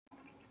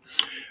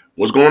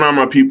What's going on,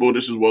 my people?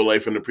 This is Will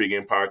Life in the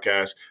Pregame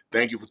Podcast.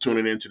 Thank you for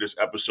tuning in to this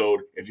episode.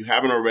 If you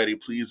haven't already,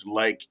 please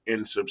like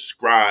and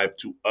subscribe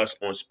to us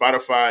on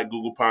Spotify,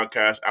 Google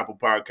Podcasts, Apple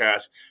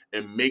Podcasts,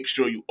 and make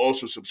sure you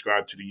also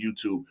subscribe to the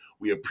YouTube.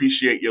 We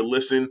appreciate your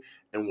listen,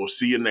 and we'll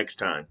see you next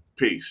time.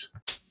 Peace.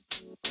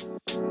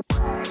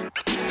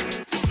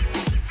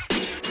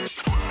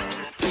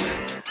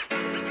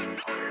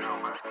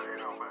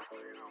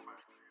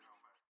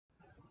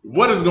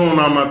 What is going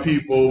on, my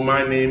people?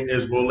 My name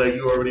is Bole.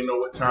 You already know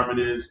what time it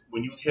is.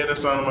 When you hear the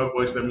sound of my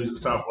voice, that means it's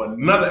time for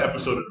another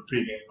episode of the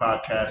Pregame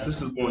Podcast.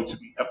 This is going to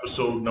be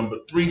episode number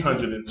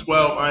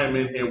 312. I am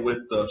in here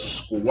with the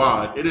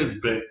squad. It has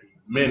been a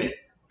minute.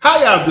 How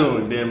y'all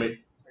doing, damn it?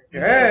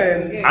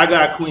 Good. I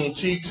got Queen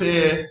Cheeks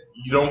here.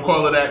 You don't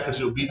call her that because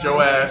she'll beat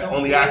your ass.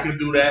 Only I can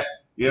do that.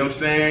 You know what I'm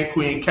saying?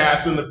 Queen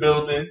Cass in the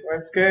building.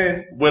 That's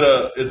good.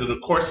 Is it a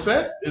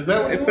corset? Is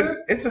that what it's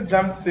a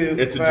jumpsuit.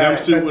 It's a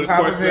jumpsuit with a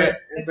corset.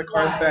 It's a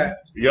corset.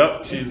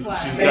 Yep, she's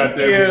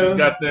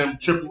got them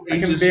triple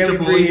H's.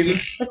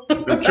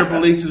 The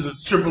triple H's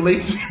is triple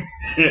H.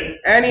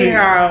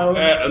 Anyhow.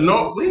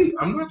 No, wait.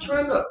 I'm not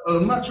trying to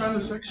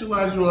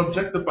sexualize you or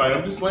objectify.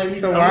 I'm just letting you.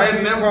 So why are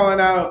you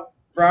calling out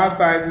bra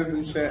sizes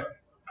and shit?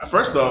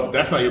 First off,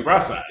 that's not your bra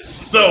size.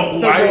 So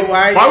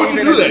why would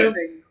you do that?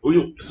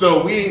 Assuming?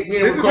 So we ain't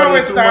this is how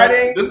we're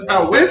starting. This is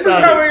how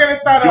we're gonna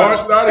start. You're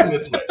starting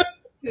this way.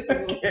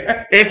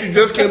 Okay. And she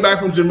just came back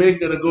from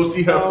Jamaica to go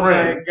see her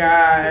friend. Oh my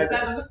God!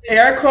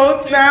 Air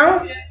quotes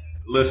now.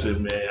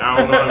 Listen, man, I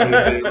don't know how many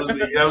days.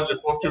 That was your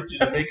fourth trip to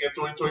Jamaica in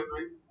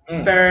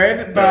 2023.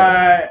 Third,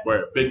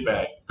 but big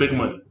bag, big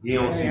money. We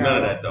don't see none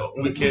of that though.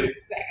 We kidding.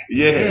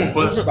 Yeah,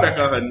 put respect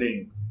on her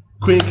name.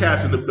 Queen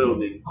Cass in the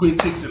building. Queen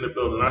Cheeks in the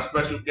building. Our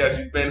special guest.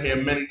 He's been here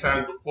many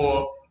times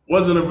before.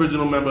 Was an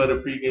original member of the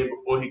Pregame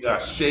before he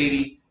got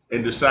shady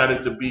and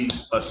decided to be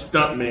a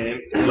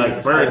stuntman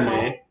like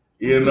Birdman,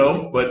 you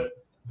know. But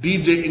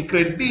DJ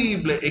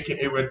Incredible,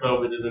 a.k.a. Red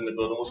Velvet, is in the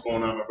building. What's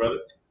going on, my brother?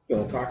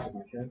 Feeling toxic,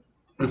 my king.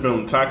 You're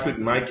feeling toxic,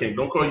 my king.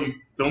 Don't call me. I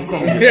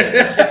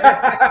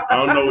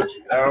don't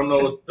know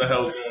what the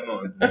hell's going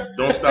on.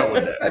 Don't start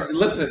with that. Bro.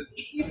 Listen,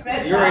 you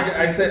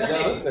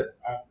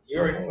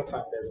already know what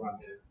time it is, my man.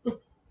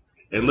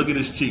 And look at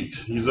his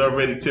cheeks. He's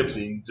already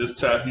tipsy. He just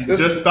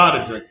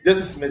started drinking. This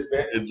is Smith,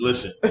 man.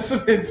 Listen,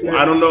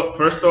 I don't know.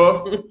 First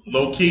off,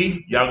 low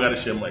key, y'all got to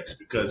share mics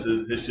because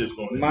his shit's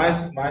going.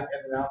 Mine's in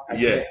and out.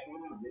 I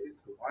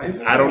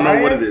don't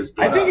know what it is.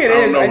 I think it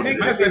is. I think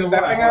because we're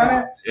stepping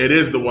on it. It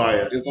is the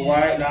wire. It's the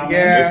wire.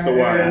 Yeah, it's the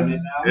wire.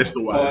 It's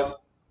the wire.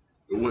 Pause.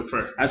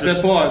 I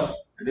said pause.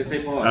 I didn't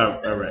say pause.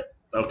 All right.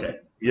 Okay.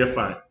 You're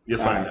fine. You're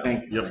fine now.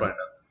 Thank you. You're fine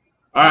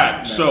now. All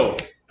right. So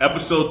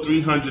episode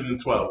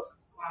 312.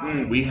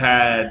 We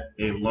had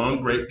a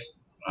long break.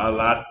 A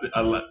lot.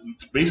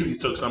 Basically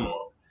took some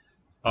off.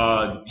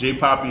 J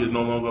Poppy is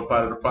no longer a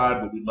part of the pod,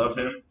 but we love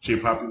him. J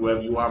Poppy,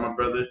 wherever you are, my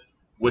brother.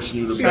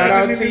 Wishing you the best. Shout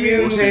out to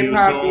you, we'll see you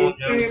soon. You know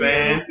what I'm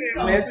saying?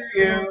 Miss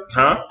you.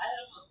 Huh?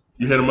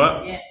 You hit him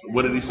up? Yeah.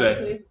 What did he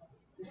say?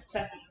 Just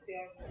checking to see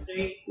I'm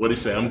straight. What did he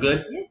say? I'm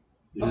good? Yeah.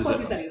 Of course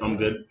he said I'm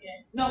good.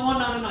 Yeah.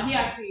 No. He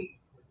actually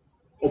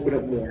opened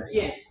up more.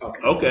 Yeah.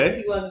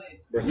 Okay. He wasn't.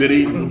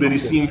 Did he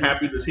seem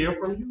happy to hear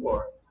from you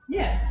or?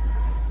 Yeah.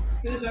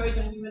 He was very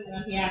genuine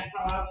and he asked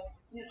how I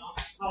was doing.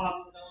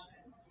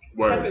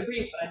 Word. I kept it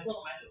brief, but I told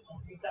him I just want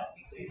to reach out and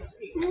make sure he's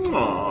straight.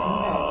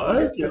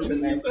 Aww,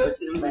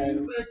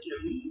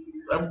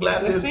 I'm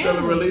glad there's still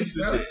a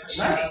relationship.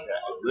 Right.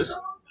 Listen,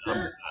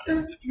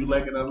 if you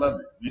like it, I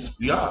love it.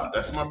 We are.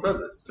 That's my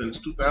brother since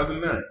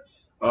 2009.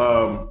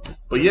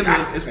 But yeah,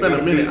 man, it's been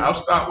a minute. I'll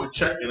start with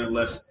checking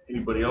unless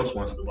anybody else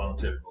wants to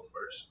volunteer to go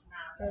first.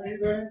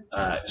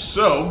 Alright,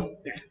 so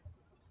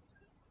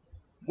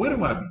where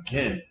do I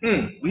begin?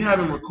 We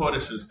haven't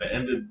recorded since the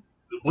end of,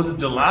 was it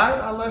July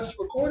our last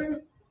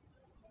recording?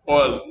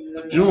 Or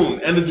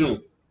June, end of June.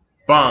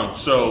 Bomb.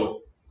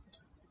 So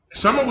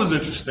summer was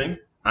interesting.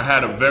 I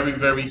had a very,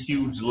 very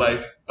huge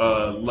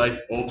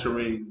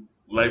life-altering,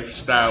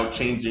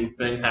 lifestyle-changing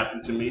thing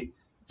happen to me.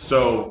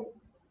 So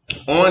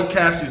on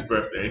Cassie's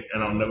birthday,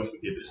 and I'll never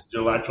forget this,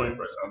 July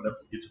 21st, I'll never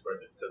forget your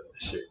birthday because of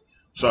this shit.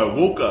 So I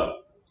woke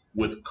up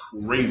with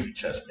crazy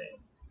chest pain.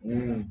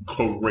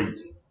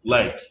 Crazy.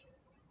 Like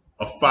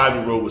a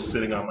 5-year-old was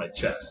sitting on my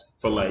chest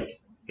for like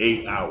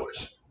 8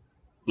 hours.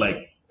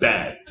 Like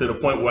bad. To the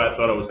point where I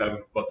thought I was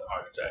having a fucking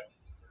heart attack.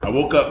 I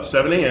woke up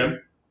 7 a.m.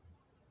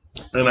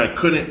 and I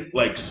couldn't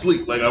like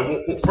sleep. Like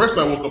first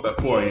I woke up at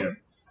 4 a.m.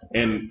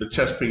 and the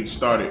chest pain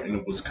started and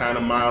it was kind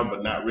of mild,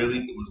 but not really.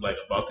 It was like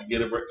about to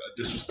get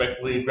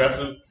disrespectfully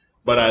aggressive.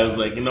 But I was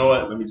like, you know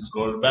what? Let me just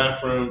go to the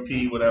bathroom,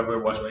 pee, whatever,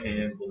 wash my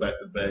hands, go back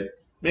to bed.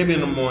 Maybe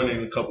in the morning,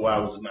 in a couple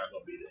hours, it's not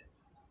going to be there.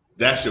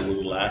 That shit was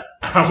a lie.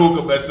 I woke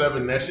up at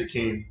 7, that shit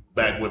came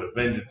back with a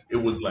vengeance.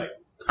 It was like,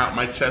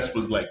 my chest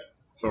was like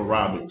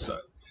throbbing, son.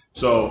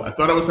 So I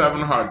thought I was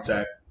having a heart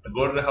attack. I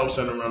go to the health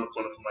center around the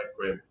corner from my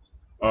crib.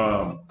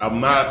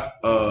 I'm not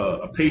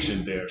a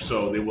patient there,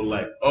 so they were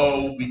like,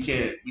 "Oh, we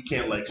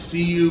can't like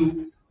see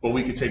you, but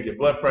we can take your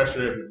blood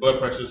pressure. If your blood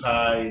pressure's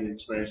high and you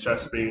experience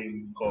chest pain,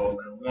 you can call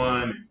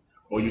 911."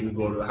 or you can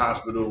go to the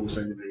hospital. We'll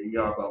send you to the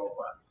ER, blah, blah,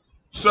 blah.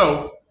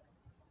 So,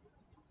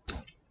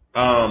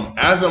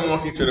 as I'm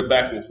walking to the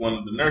back with one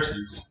of the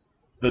nurses,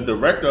 the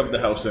director of the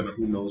health center,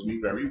 who knows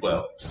me very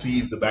well,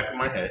 sees the back of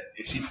my head,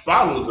 and she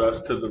follows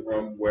us to the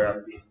room where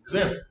I'm being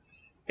examined.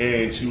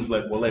 And she was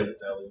like, well, hey,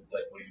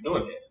 what are you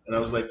doing here? And I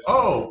was like,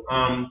 oh,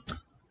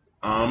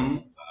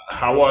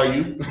 how are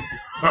you?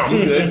 I'm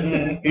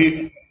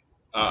good.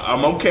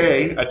 I'm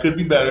okay. I could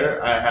be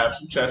better. I have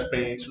some chest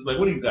pain. She was like,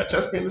 what do you got,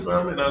 chest pain or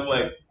something? And I was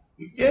like,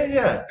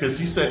 yeah. Because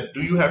she said,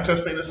 do you have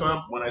chest pain or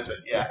something? When I said,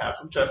 yeah, I have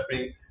some chest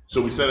pain.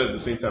 So we said it at the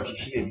same time, so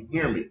she didn't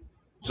hear me.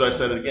 So I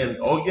said it again,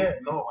 oh, yeah,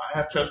 no, I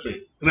have chest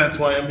pain. And that's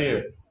why I'm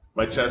here.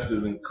 My chest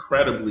is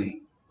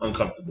incredibly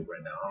uncomfortable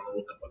right now. I don't know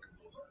what the fuck is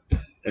going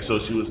on. And so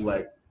she was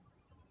like,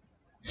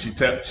 she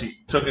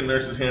took a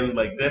nurse's hand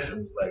like this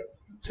and was like,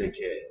 take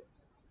care.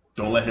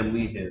 Don't let him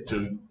leave here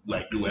until you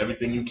do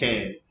everything you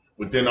can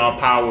within our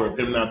power of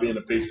him not being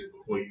a patient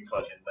before you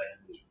fucking let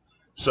him leave.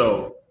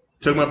 So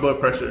took my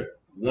blood pressure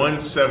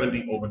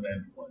 170/91, my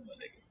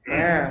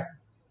nigga.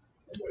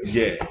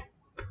 Yeah.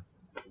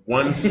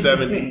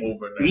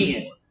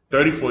 170/91.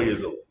 34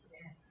 years old.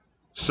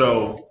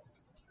 So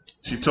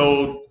she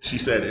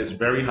said it's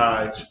very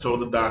high. She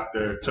told the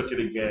doctor, took it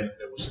again.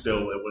 It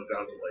went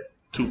down to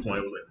 2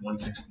 point, it was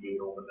 168/90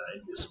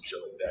 or some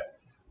shit like that.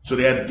 So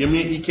they had to give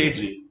me an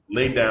EKG,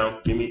 lay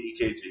down, give me an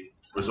EKG.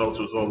 Results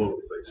was all over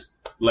the place.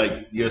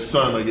 Like your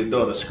son or your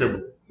daughter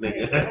scribbling,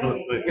 nigga. It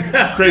was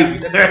crazy.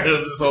 It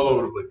was just all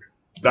over the place.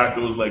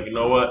 Doctor was like, you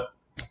know what?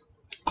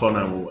 Call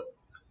 911.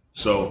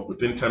 So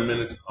within 10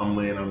 minutes, I'm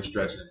laying on the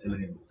stretcher in the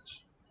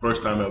ambulance.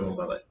 First time ever in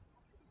my life.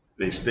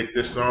 They stick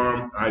this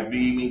arm, IV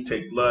me,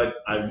 take blood,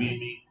 IV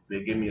me.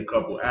 They give me a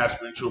couple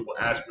aspirin, triple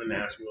aspirin. They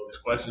ask me all these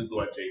questions. Do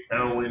I take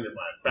heroin? Am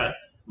I crack?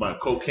 My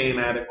cocaine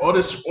addict? All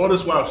this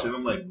wild shit.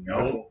 I'm like,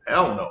 no,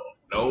 hell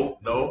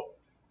no.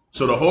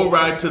 So the whole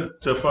ride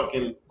to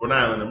fucking Rhode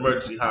Island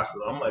Emergency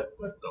Hospital, I'm like,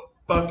 what the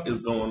fuck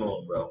is going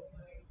on, bro?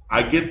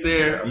 I get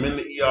there, I'm in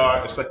the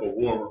ER. It's like a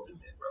war room in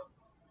there, bro.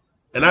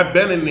 And I've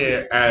been in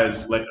there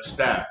as like a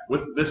staff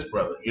with this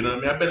brother. You know what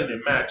I mean? I've been in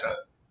there mad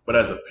times. But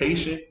as a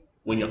patient,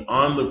 when you're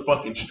on the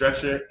fucking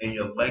stretcher and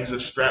your legs are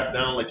strapped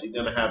down like you're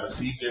gonna have a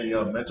seizure and you're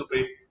on mental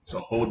pain, it's a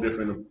whole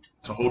different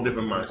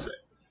mindset.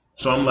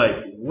 So I'm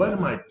like, what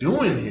am I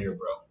doing here,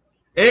 bro?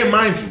 And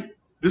mind you,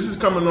 this is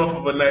coming off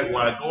of a night when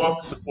I go out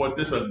to support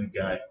this ugly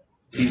guy.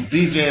 He's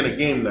DJing a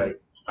game night.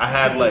 I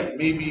had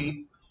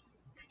maybe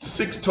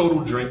 6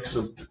 total drinks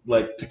of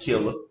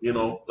tequila,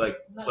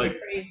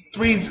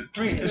 three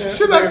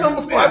shit I've done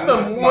before. I've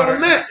done more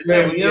than that. You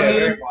know what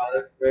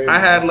I mean? I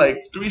had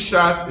 3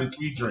 shots and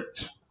 3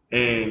 drinks.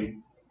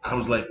 And I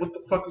was like, what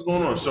the fuck is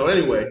going on? So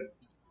anyway,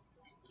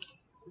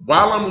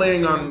 while I'm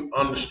laying on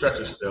the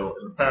stretcher still,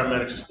 and the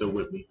paramedics are still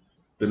with me,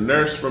 the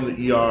nurse from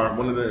the ER,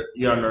 one of the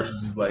ER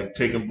nurses is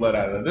taking blood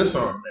out of this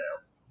arm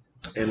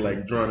now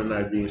and drawing an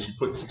IV, and she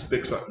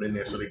sticks something in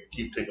there so they can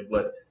keep taking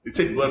blood. They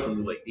take blood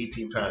from me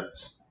 18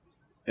 times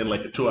in a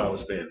 2-hour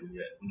span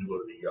when you go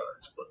to the ER.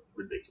 It's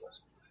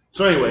ridiculous.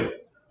 So anyway,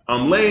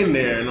 I'm laying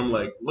there and I'm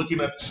looking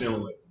at the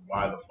ceiling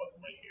why the fuck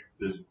am I here?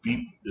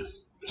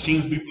 This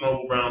machine's beeping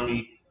all around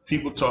me,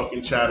 people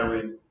talking,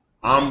 chattering.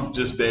 I'm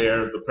just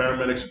there. The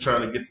paramedics are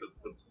trying to get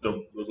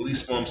the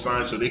release form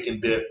signed so they can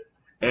dip.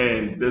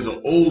 And there's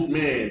an old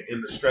man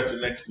in the stretcher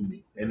next to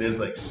me, and there's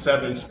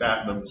 7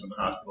 staff members in the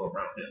hospital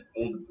around him,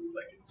 older dude, in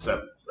the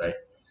 70s, right?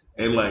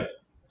 And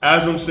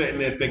as I'm sitting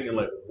there thinking,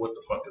 what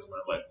the fuck is my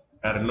life?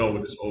 Out of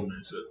nowhere, this old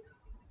man says,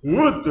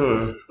 what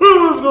the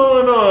hell is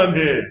going on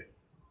here?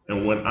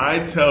 And when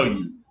I tell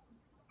you,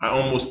 I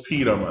almost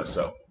peed on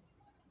myself.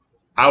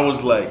 I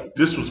was like,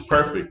 this was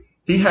perfect.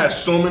 He had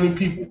so many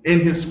people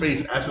in his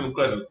face asking him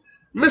questions.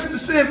 Mr.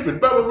 Sanford,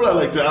 blah, blah, blah.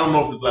 I don't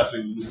know if his last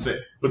name was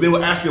Sanford, but they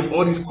were asking him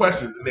all these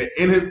questions, and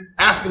they're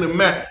asking him,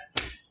 Matt,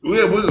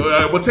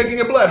 we're taking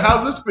your blood.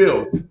 How's this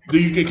feel? Can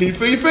you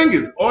feel your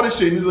fingers? All this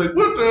shit. And he's like,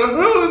 what the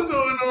hell is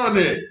going on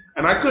here?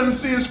 And I couldn't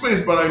see his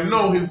face, but I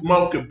know his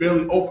mouth could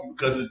barely open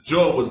because his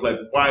jaw was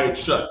wired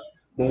shut.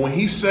 But when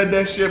he said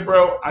that shit,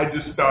 bro, I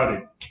just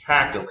started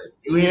cackling.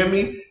 You hear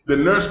me? The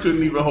nurse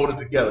couldn't even hold it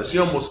together. She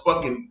almost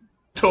fucking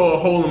tore a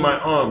hole in my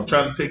arm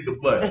trying to take the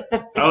blood.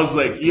 I was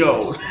like,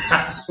 yo,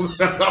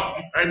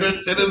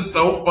 this shit is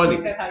so funny.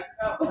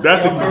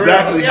 That's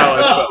exactly how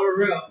I felt.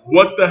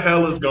 What the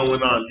hell is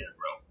going on here,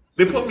 bro?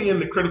 They put me in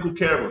the critical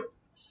care room.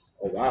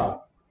 Oh,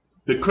 wow.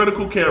 The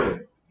critical care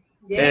room.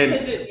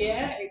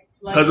 Yeah,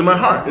 because of my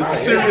heart. It's a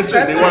serious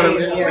shit.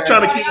 They're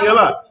trying to keep me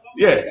alive.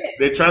 Yeah,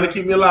 they're trying to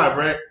keep me alive,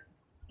 right?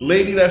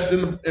 Lady that's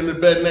in the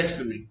bed next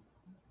to me,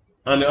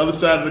 on the other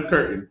side of the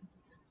curtain,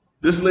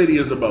 this lady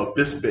is about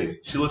this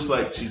big. She looks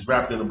like she's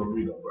wrapped in a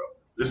burrito, bro.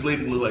 This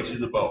lady looks like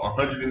she's about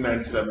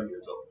 197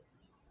 years old.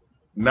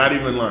 Not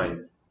even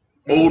lying.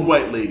 Old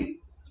white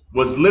lady.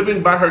 Was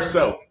living by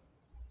herself,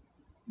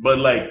 but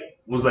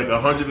was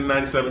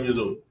 197 years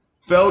old.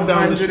 Fell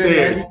down the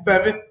stairs.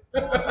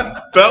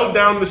 Fell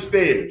down the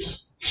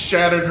stairs.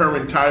 Shattered her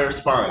entire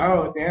spine.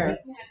 Oh,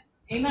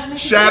 damn.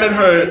 Shattered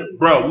her.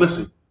 Bro,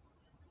 listen.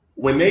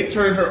 When they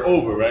turned her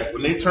over, right?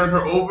 When they turned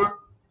her over,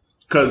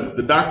 Because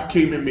the doctor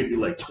came in maybe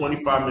like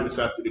 25 minutes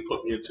after they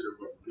put me into the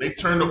room. And they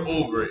turned her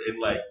over and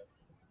like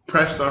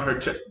pressed on her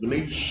chest. When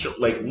they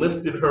like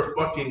lifted her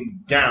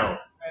fucking gown,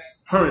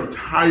 her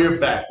entire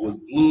back was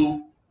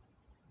blue,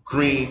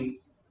 green,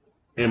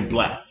 and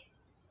black.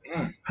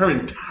 Her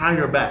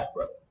entire back,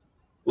 bro.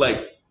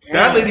 Like,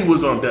 that lady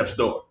was on death's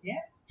door.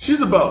 Yeah.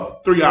 She's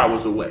about 3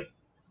 hours away.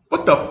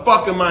 What the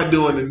fuck am I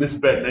doing in this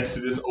bed next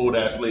to this old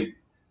ass lady?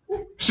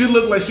 She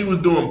looked like she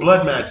was doing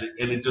blood magic,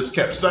 and it just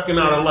kept sucking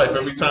out her life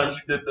every time she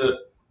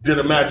did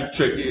a magic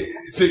trick.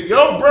 She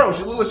looked like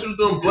she was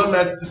doing blood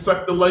magic to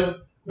suck the life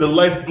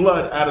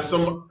blood out of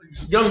some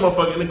young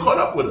motherfucker, and it caught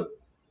up with her.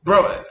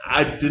 Bro,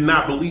 I did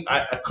not believe,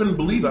 I couldn't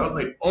believe it. I was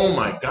like, oh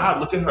my God,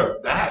 look at her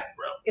back,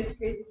 bro. It's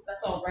crazy because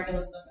that's all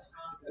regular stuff in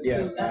hospital Yeah,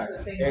 too.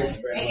 That's the thing.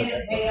 it's Like, day in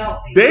and day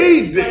out.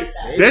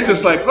 They're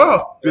just like,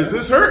 oh, does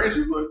this hurt? And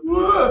she's like,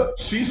 whoa.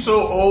 She's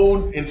so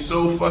old and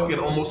so fucking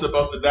almost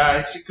about to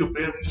die. She could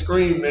barely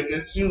scream,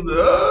 nigga. She was like,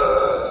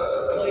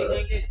 So you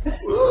think it? She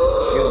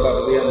was about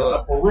to be in the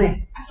upper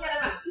room. I can't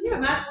imagine. Can you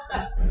imagine what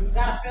that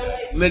gotta feel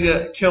like?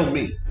 nigga, kill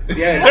me.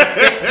 Yeah, just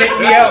take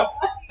me out.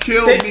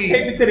 Kill Take me.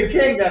 me to the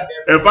king, goddamn.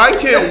 If I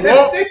can't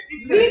walk, Leave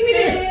me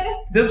there.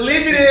 Just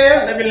leave me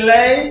there. Let me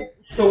lay.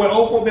 So when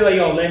old folk be like,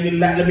 yo, let me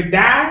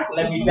die.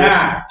 Let me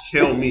die.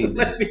 Kill me.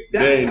 Let me die.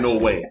 There ain't no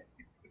way.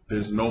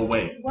 There's no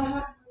way. What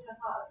happened to your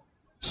heart?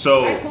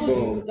 So I told you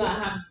it was gonna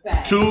happen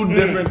sad. 2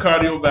 different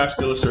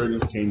cardiovascular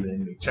surgeons came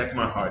in. They checked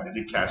my heart. They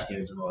did CAT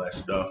scans and all that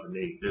stuff. And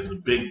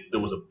there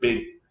was a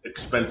big,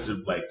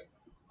 expensive, like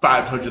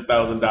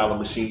 $500,000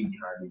 machine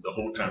behind me the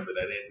whole time that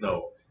I didn't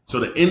know. So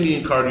the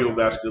Indian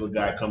cardiovascular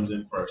guy comes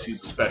in first.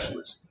 He's a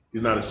specialist.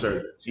 He's not a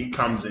surgeon. He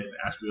comes in,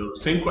 asks me the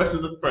same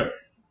questions as the friend.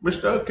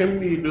 Mr. Can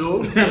we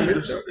do?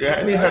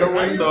 Any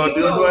heroin? Do you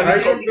do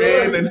any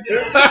cocaine?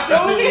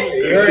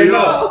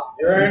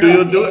 Do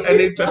you do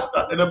any just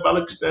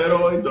anabolic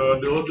steroids? Or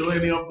do you do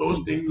any of those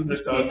things,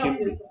 Mr.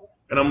 Kimby?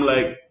 And I'm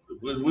like,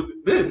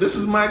 this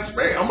is my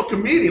experience. I'm a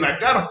comedian. I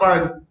gotta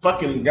find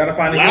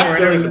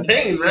laughter in the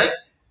pain, right?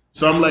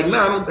 So I'm like,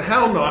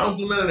 hell no, I don't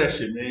do none of that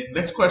shit, man.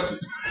 Next question.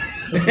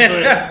 And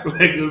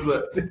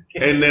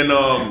then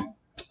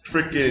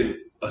freaking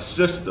a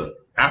sister,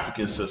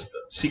 African sister,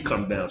 she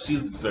come down.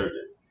 She's the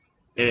surgeon.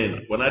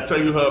 And when I tell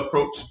you her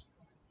approach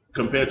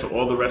compared to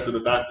all the rest of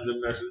the doctors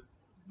and nurses,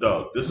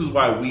 dog, this is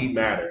why we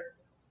matter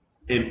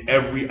in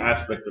every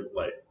aspect of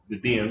life. The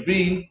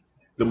DMV,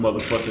 the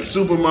motherfucking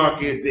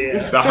supermarket,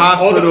 the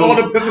hospital,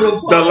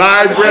 the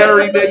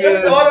library,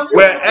 nigga.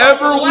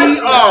 Wherever we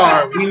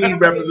are, we need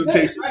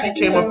representation. She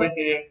came up in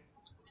here.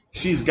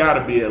 She's got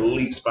to be at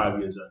least 5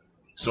 years younger.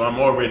 So I'm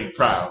already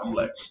proud. I'm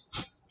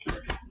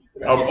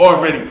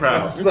already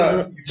proud.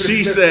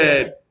 She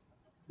said,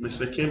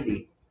 Mr.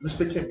 Kimby,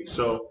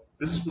 so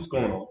this is what's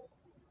going on.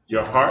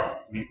 Your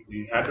heart,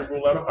 we had to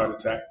rule out a heart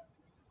attack.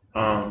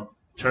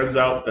 Turns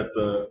out that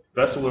the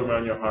vessel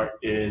around your heart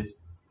is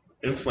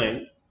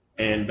inflamed,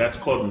 and that's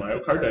called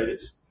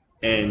myocarditis.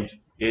 And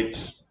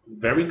it's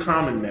very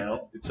common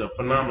now. It's a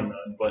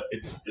phenomenon, but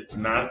it's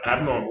not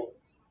abnormal.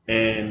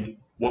 And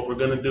what we're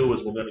going to do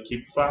is we're going to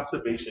keep you for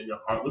observation. Your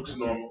heart looks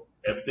normal.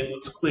 Everything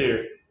looks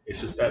clear.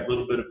 It's just that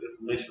little bit of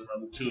inflammation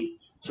around the tube.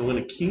 So we're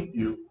going to keep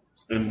you,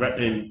 and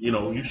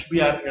you should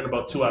be out here in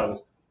about 2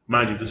 hours.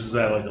 Mind you, this was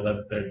at like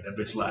 11:30. That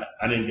bitch lied.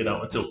 I didn't get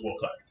out until 4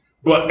 o'clock.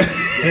 But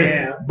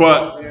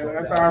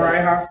that's all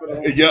right,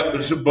 hospital. Yeah,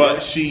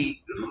 but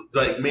she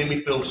like made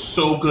me feel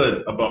so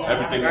good about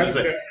everything he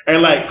said.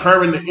 And like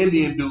her and the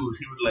Indian dude,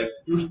 he was like,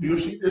 "You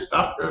see this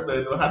doctor?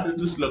 Like, how did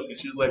this look?" And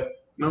she was like,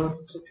 "No,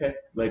 it's okay."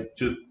 Like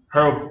just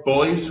her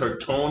voice, her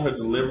tone, her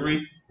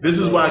delivery. This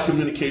is why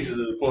communication is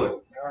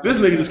important. This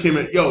nigga just came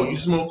in. Yo, you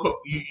smoke?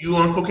 You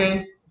on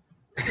cocaine?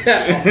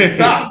 Off the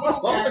top.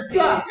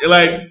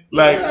 Like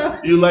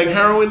you like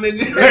heroin,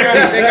 nigga?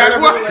 They gotta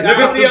rule it out. Let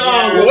me see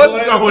what's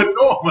going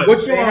on.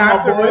 What you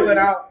have to rule it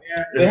out?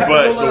 Yeah.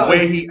 But the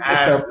way he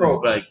asked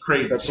is like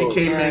crazy. She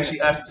came in, she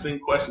asked the same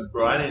questions,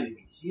 bro. I didn't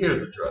even hear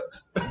the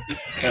drugs.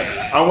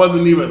 I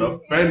wasn't even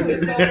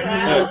offended.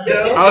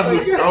 I was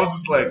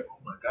just like, oh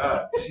my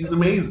God, she's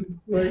amazing.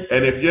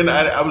 And if you're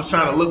not, I was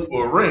trying to look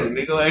for a ring,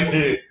 nigga, like,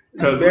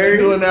 because what you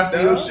doing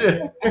after your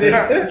shit?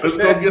 Let's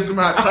go get some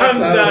hot chocolate. I'm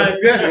done.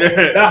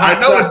 I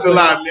know it's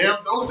July, man.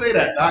 Don't say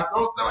that, Doc.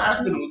 Don't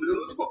ask me.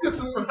 Let's go get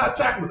some hot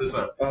chocolate or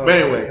something. But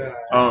anyway,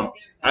 I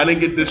didn't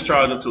get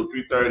discharged until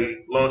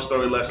 3:30. Long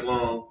story less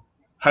long.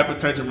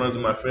 Hypertension runs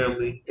in my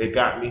family. It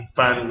got me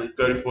finally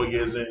 34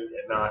 years in,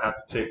 and now I have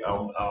to take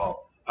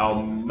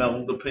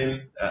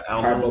Almodipine,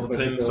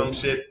 some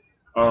shit.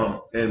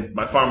 And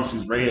my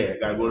pharmacy's right here. I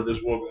gotta go to this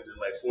Walgreens in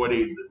like 4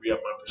 days to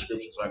re-up my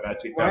prescription, so I gotta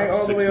take that for 6 months. Why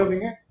all the way over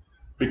here?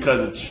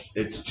 Because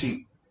it's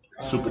cheap,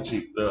 super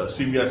cheep. The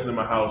CVS in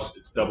my house,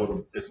 it's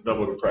double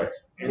the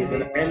price.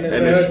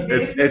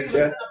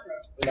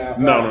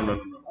 No.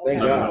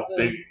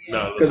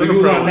 No. Because he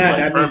was on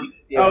that.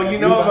 You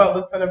know about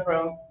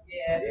lisinopril.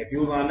 Yeah. If he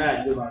was on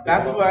that, he was on.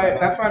 That's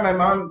why my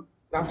mom.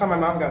 That's how my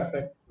mom got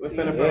sick.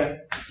 Lisinopril.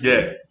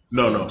 Yeah.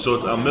 No. So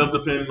it's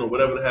amlodipine or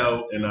whatever the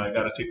hell, and I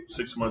gotta take it for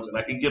 6 months, and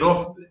I can get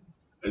off of it.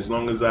 As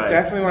long as I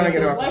definitely want to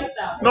get off.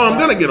 No, I'm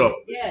gonna get off.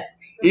 Yeah.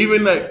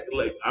 Even like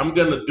I'm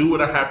gonna do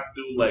what I have to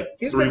do like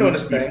 3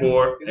 weeks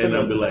before, and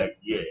I'll be like,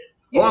 yeah.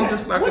 I'm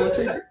just not gonna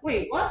take it.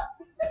 Wait, what?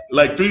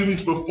 Like 3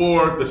 weeks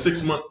before the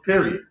 6 month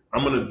period,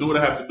 I'm gonna do what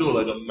I have to do.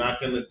 Like I'm not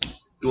gonna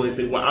do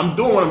anything. I'm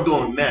doing what I'm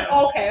doing now.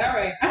 Okay, all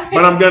right.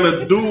 But I'm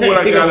gonna do what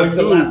I gotta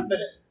do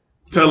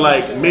to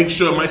like make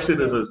sure my shit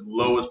is as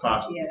low as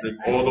possible. Yeah, drink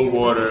all the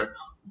water,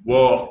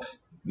 walk,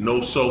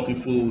 no salty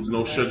foods,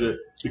 no sugar.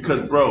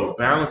 Because bro,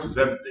 balance is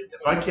everything.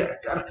 If I can't, I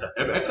gotta cut.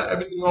 I cut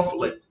everything off for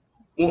like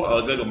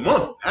a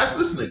month. Ask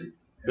this nigga,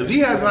 because he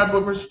has high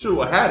blood pressure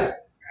too. I had it,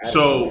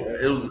 so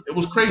it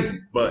was crazy.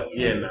 But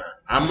yeah, nah,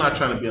 I'm not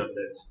trying to be on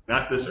this.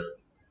 Not this early.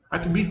 I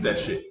can beat that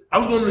shit. I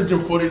was going to the gym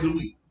 4 days a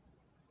week.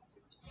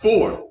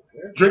 4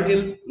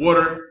 drinking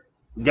water,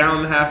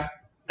 gallon and a half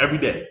every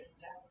day,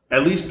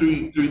 at least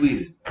 3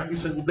 liters every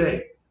single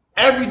day,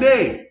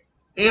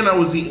 and I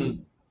was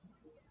eating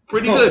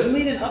pretty good.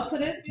 Leading up to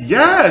this,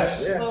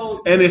 yes,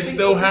 so and it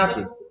still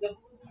happened.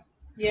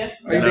 Yeah.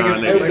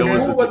 There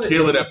was a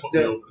tequila that put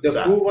me over the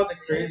top. The food wasn't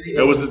crazy.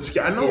 It was a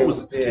tequila. I know it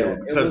was a tequila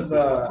because,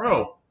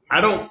 bro,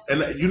 I don't,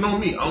 and you know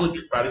me, I only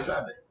drink Friday,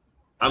 Saturday.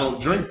 I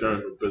don't drink during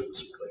the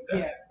business week like that.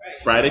 Yeah,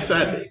 right. Friday,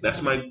 Saturday.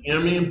 That's my, you know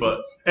what I mean?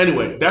 But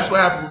anyway, that's what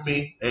happened with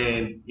me.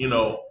 And, you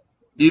know,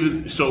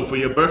 even so for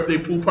your birthday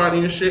pool party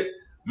and shit,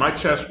 my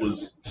chest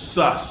was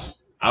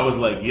sus. I was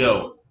like,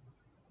 yo,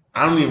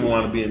 I don't even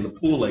want to be in the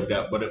pool like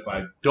that. But if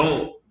I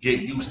don't get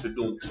used to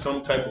doing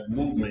some type of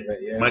movement,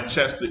 my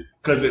chest,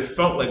 because it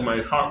felt like my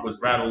heart was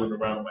rattling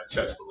around my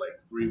chest for like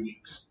 3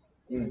 weeks.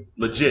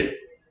 Legit.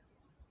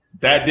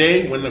 That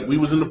day when we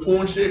was in the pool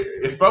and shit,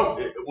 it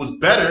was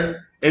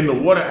better, and the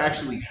water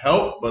actually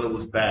helped, but it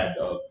was bad,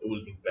 dog. It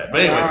was bad.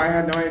 But anyway, I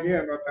had no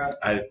idea about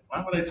that.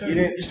 Why would I tell you?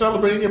 You're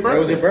celebrating your birthday. It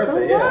was your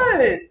birthday. So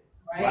what?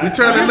 Right. We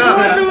turning up.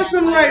 I'm doing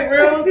some like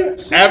real.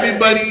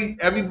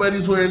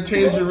 Everybody's wearing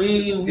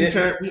tangerine.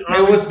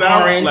 It was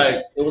orange. Like,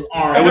 it was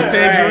orange. It was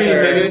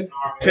tangerine,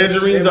 nigga.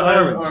 Tangerine's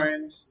are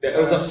orange. It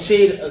was a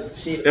shade.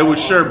 It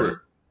was sherbet.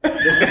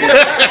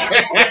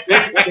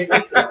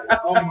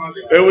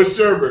 It was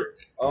sherbet.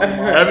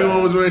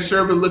 Everyone was wearing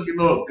sherbet, looking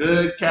all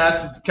good.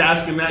 Cass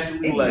can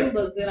actually it like.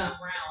 Look good on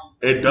brown.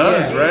 It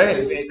does,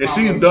 right? And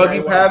she's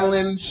doggy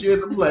paddling and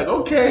shit. I'm like,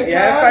 okay,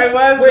 yes, I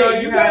was.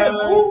 Wait, you got in the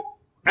pool?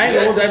 I ain't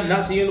know that.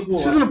 Not see you in the pool.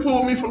 She's in the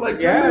pool with me for like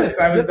 10 minutes.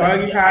 I was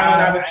doggy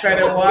paddling. I was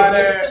treading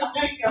water.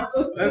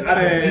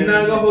 I'm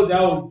not gonna hold you. I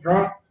was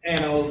drunk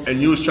and I was. And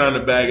you was trying to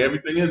bag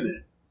everything in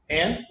there.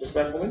 And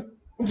respectfully.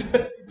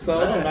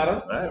 So it don't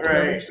matter.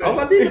 Right.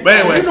 But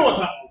anyway, you know what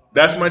time it is.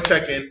 That's my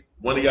check-in.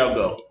 When do y'all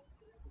go?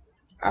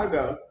 I'll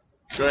go.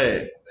 Go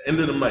ahead. End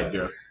of the mic,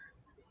 girl.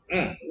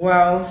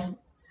 Well,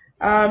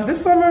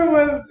 this summer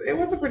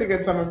was a pretty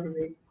good summer for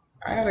me.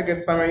 I had a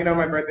good summer. You know,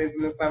 my birthday's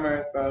in the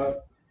summer,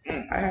 so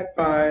I had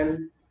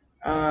fun.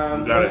 You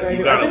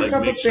gotta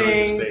like make sure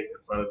you stay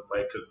in front of the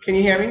mic. Can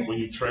you hear me? When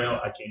you trail,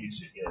 I can't hear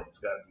shit. Yeah, you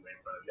gotta be right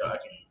in front of y'all. I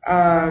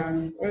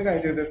can't. What did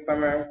I do this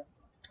summer?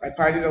 I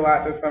partied a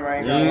lot this summer. I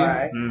ain't gonna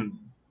lie.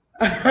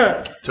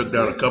 Took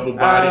down a couple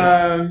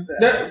bodies.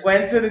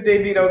 Went to the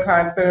Davido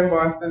concert in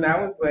Boston.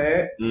 That was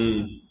lit.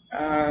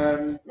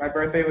 My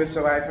birthday was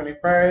July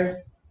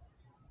 21st,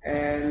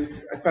 and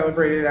I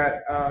celebrated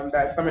at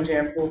that Summer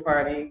Jam pool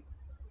party.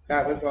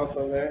 That was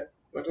also lit.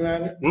 Wasn't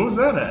that? Where was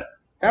that at?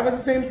 That was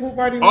the same pool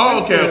party.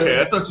 Okay.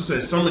 I thought you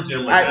said Summer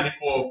Jam like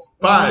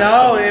 94.5.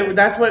 No,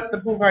 that's what the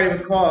pool party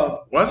was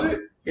called. Was it?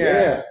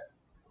 Yeah.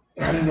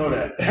 I didn't know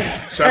that.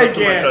 Shout out to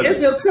my cousin.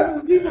 It's your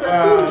cousin. People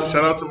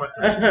shout out to my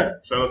cousin.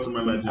 Shout out to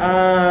my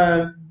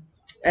Nigerian.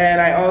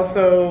 And I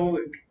also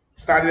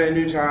started a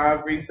new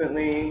job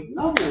recently.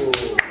 Oh,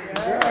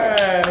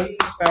 yeah.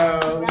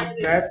 So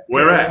that's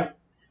where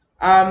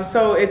at?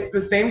 So it's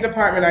the same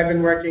department I've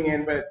been working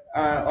in, but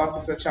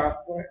Office of Child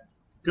Support.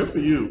 Good for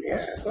you.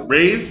 Yeah.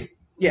 Raise?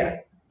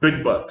 Yeah.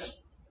 Big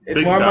bucks. It's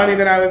big more dollars. Money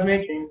than I was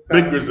making. So.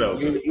 Big Grizel.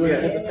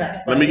 You tax.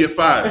 Let me get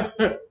 5.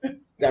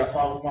 Gotta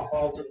follow my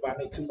phone too if I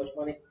make too much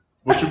money.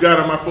 What you got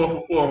on my 4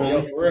 for 4, homie?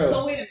 Yo, for real.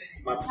 So wait a minute.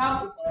 My child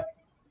support.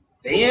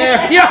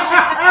 Damn.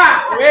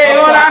 Wait,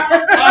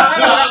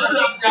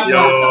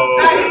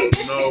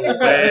 no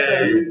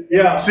way.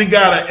 Yeah. She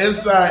got an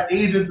inside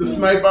agent to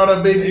snipe out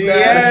her baby dad.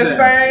 Yes,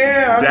 I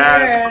am.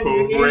 That's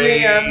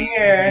crazy. I'm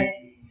here.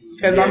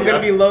 Because I'm going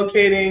to be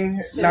locating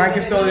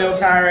non-custodial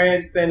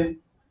parents and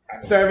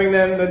serving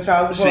them the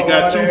child support. She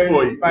got 2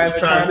 for you. What you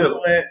trying to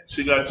do?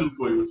 She got 2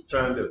 for you. What you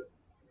trying to do?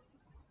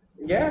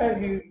 Yeah,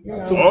 you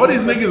know. So all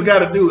these niggas got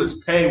to do is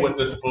pay what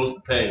they're supposed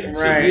to pay.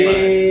 Right.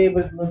 Yeah, but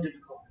it's a little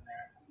difficult.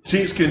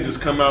 Cheats can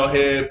just come out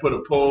here, put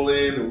a poll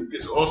in, and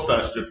just all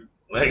start stripping.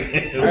 Like,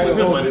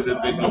 money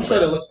that they I'm sure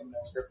they're looking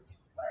at strippers.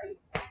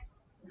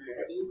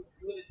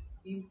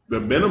 The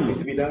minimum. Needs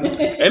to be done. And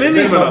it ain't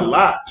even a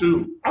lot,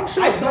 too. I'm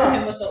sure I told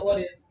him what the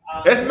orders.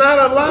 It's not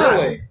a lot.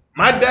 Really?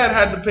 My dad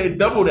had to pay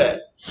double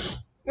that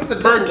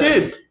per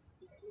kid.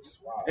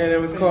 And it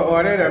was court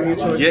ordered or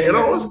mutual? Yeah, it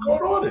was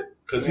court ordered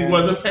because he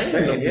wasn't paying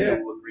the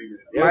mutual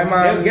agreement. My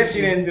mom,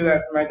 she didn't do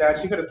that to my dad.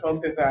 She could have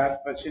smoked his ass,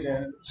 but she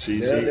didn't.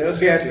 She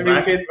had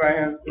 3 kids by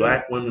him, too.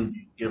 Black women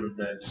be giving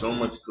men so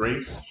much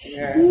grace.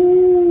 Yeah.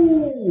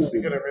 Ooh.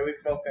 She could have really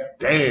smoked him.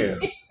 Damn.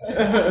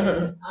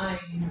 I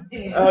ain't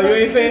saying. Oh, you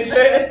ain't saying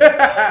shit?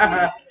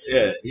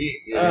 Yeah,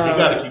 he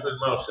got to keep his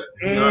mouth shut.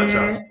 He on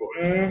child support.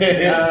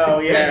 Oh,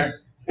 yeah.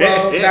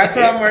 Well, that's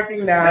where I'm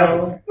working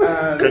now.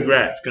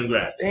 Congrats.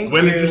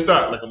 When did you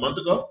start? Like a month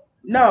ago?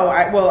 No,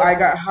 I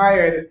got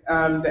hired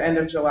the end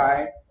of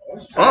July.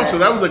 So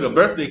that was like a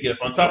birthday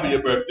gift on top of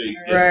your birthday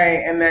gift.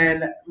 Right, and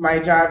then my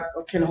job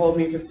can hold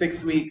me for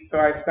 6 weeks, so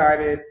I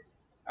started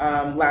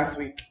last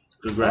week.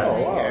 Congrats.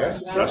 Oh, wow.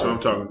 That's what I'm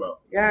talking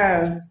about.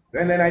 Yes,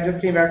 and then I just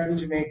came back from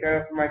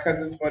Jamaica for my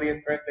cousin's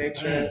 40th birthday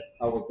trip.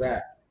 How was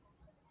that?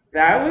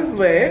 That was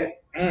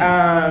lit.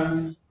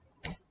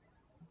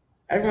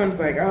 Everyone's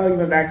like, oh, you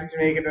went back to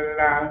Jamaica,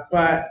 da-da-da.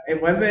 But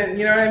it wasn't,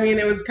 you know what I mean?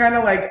 It was kind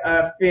of like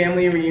a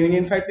family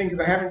reunion type thing because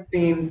I haven't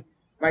seen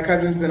my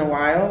cousins in a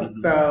while. Mm-hmm.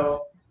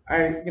 So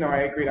I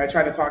agreed. I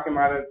tried to talk him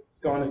out of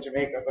going to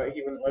Jamaica, but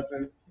he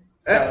wasn't.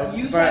 So,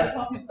 tried to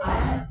talk him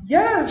out?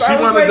 Yes. She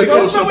wanted to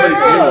go somewhere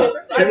else.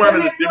 She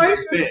wanted a different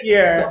state.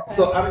 Yeah.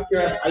 So I'm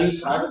curious, are you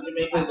tired of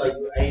Jamaica? Like,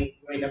 you ain't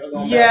never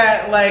going back?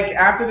 Yeah, like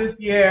after this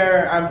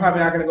year, I'm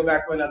probably not going to go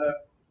back for another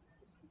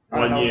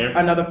 1 year.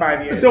 Another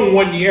 5 years. So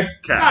 1 year.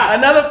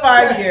 Another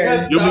 5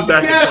 years. You'll be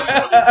back in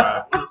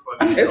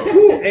 2025. It's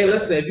cool. Hey,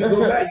 listen, if you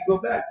go back, you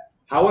go back.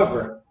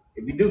 However,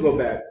 if you do go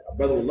back, a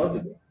brother would love to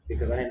go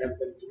because I ain't never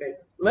been to Jamaica.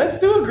 Let's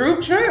do a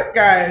group trip,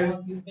 guys.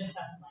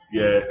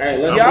 Yeah. Hey,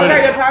 y'all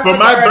got your passport for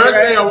my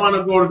birthday, right? I want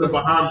to go to the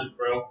Bahamas,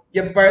 bro.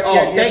 Your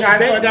birthday?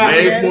 Thank God.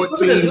 May 14th.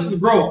 Listen,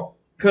 bro.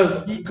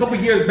 Because a couple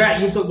years back,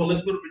 you said, well,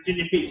 let's go to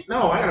Virginia Beach.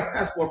 No, I got a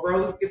passport, bro.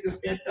 Let's get this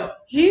stamped up.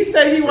 He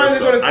said he wanted to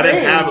go to Spain. I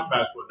didn't have a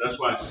passport. That's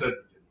why I said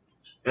Virginia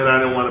Beach. And I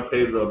didn't want to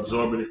pay the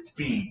exorbitant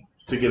fee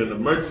to get an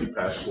emergency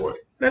passport.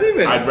 Not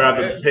even. I'd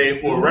rather pay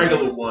for a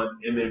regular one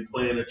and then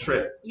plan a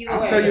trip.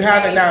 So you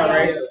have it now,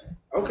 right?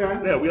 Yes. Okay.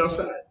 Yeah, we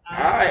outside. All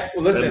right.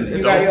 Well, listen,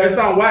 it's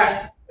on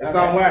wax. It's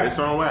on wax. It's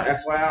on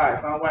wax. FYI,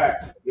 it's on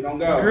wax. You don't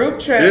go. Group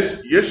trip.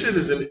 Your shit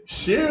is in it.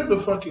 Share the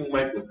fucking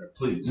mic with her,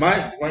 please.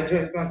 My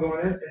joint's not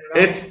going in.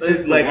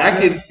 It's like I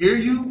can hear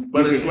you,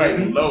 but it's like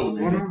low.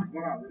 Hold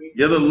on.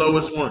 You're the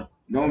lowest one.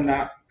 No, I'm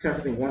not.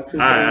 Testing 1, 2.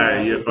 All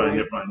right, you're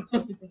fine.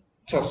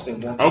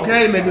 Testing 1, 2.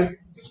 Okay, nigga.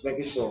 Just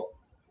making sure.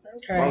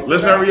 Okay.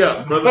 Let's hurry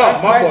up, brother.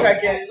 My boy.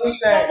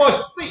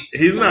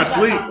 He's not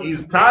asleep.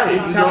 He's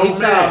tired. He's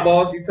tired,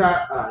 boss. He's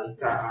tired.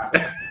 He's tired.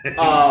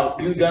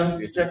 You done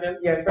with your check-in?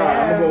 Yes,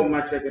 I'm gonna go with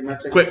my check-in.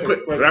 Quick.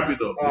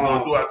 Rapido. We're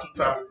gonna do our 2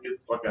 topics and get the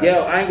fuck out.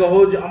 Yo, I ain't gonna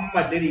hold you. I'm on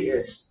my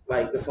Diddy-ish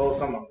like this whole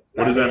summer.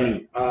 What does that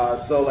mean?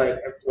 So like,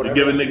 you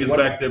giving niggas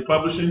back their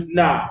publishing?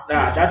 Nah,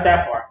 not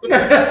that part.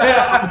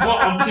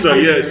 So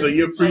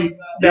you're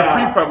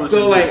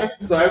pre-publishing.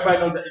 So everybody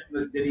knows the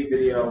infamous Diddy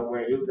video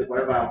where he was like,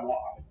 whatever I want, I'm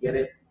gonna get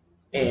it.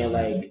 And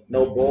like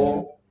no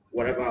bull,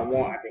 whatever I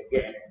want, I've been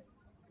getting it.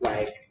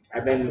 Like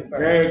I've been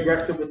very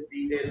aggressive with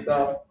DJ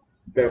stuff,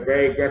 been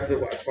very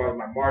aggressive as far as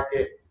my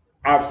market.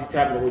 Obviously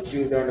tapping with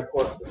you during the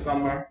course of the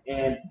summer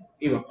and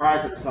even prior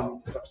to the summer,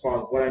 just as far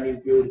as what I need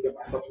to do to get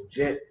myself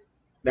legit,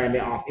 that I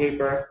mean on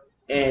paper,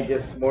 and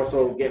just more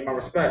so get my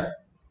respect.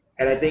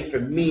 And I think for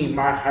me,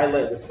 my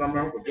highlight this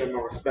summer was getting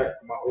my respect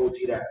from my OG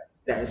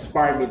that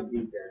inspired me to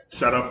DJ.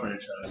 Shout out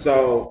franchise.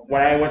 So when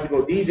I went to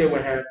go DJ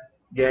with him,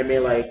 you know what I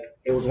mean? Like,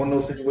 it was one of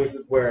those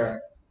situations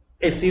where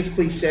it seems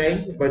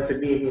cliche, but to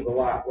me it means a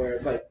lot. Where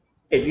it's like,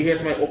 if you hear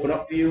somebody open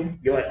up for you,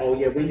 you're like, oh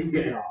yeah, when you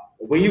getting on?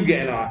 When you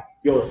getting on?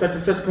 Yo, such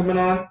and such coming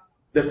on.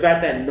 The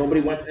fact that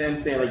nobody went to him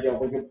saying like, yo,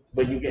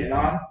 when you getting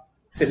on?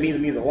 To me, it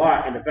means a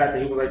lot. And the fact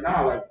that he was like,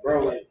 nah, like,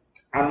 bro, like,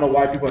 I don't know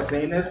why people are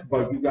saying this,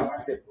 but you got my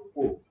stick for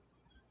cool.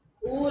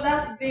 Ooh,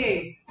 that's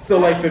big. So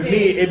like for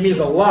me, it means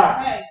a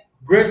lot. Right.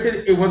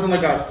 Granted, it wasn't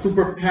like a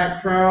super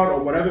packed crowd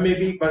or whatever it may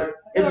be, but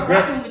it's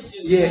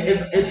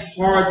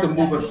hard to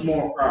move a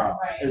small crowd.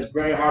 Right. It's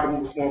very hard to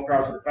move a small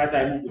crowd. So the fact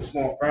that I moved a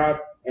small crowd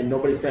and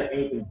nobody said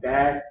anything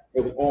bad,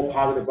 it was all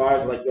positive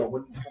vibes. Like, yo,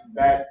 when he's coming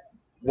back,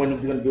 when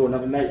he's gonna do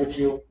another night with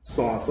you,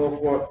 so on and so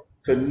forth.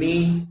 For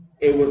me,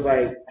 it was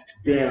like,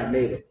 damn, I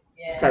made it.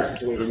 Yeah. Type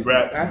situation.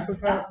 Congrats. That's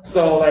what's up.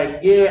 So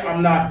like, yeah,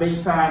 I'm not big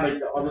time like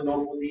the other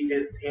notable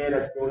DJs here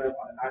that's doing it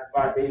on a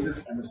 9-to-5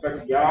 basis. And respect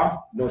to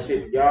y'all, no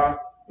shit to y'all.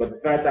 But the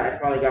fact that I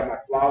finally got my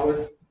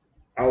flowers,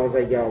 I was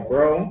like, yo,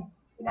 bro,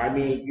 I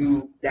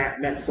mean, that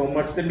meant so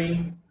much to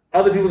me.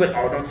 Other people was like,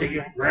 oh, don't take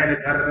it for granted,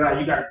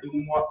 you got to do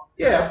more.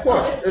 Yeah, of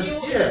course.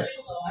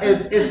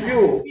 It's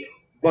fuel.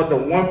 But the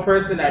one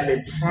person I've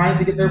been trying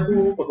to get their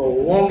approval for the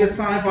longest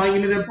time, finally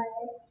getting their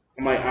approval,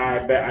 I'm like,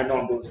 I bet I know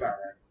I'm doing something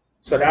right.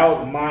 So that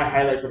was my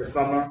highlight for the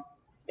summer.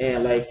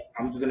 And, like,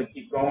 I'm just going to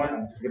keep going.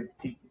 I'm just going to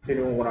keep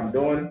continuing what I'm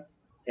doing.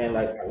 And,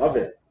 like, I love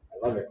it.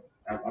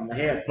 I'm the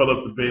hand. Pull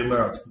up the Bay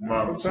Lounge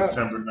tomorrow,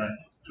 September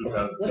 9th,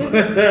 2020.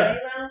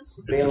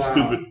 It's a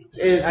stupid.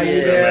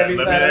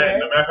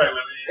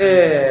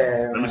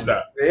 Let me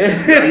stop. Are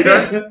you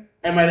done?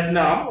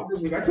 No, I'm off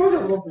this week. I told you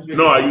I was off this week.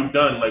 No, are you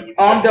done? Like,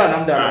 I'm done.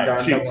 I'm right, done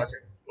watching.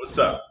 What's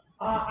up?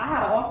 I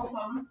had an awful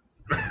summer.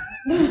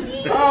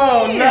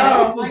 Oh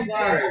no! I'm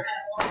sorry.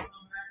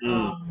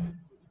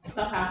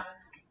 Stuff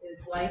happens.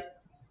 It's like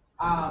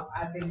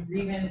I've been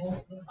grieving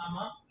most of the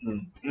summer.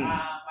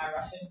 My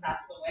Russian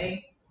passed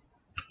away,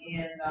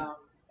 and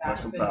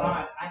that's been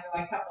hard. I know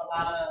I kept a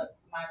lot of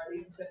my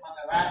relationship on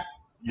the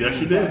wraps.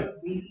 Yes, you did.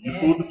 You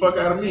fooled the fuck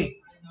out of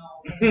me.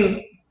 I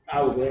know.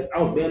 I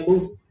was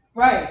bamboozled.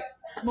 Right.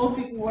 Most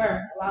people were.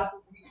 A lot of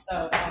people reached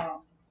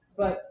out.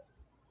 But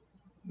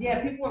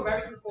yeah, people were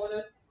very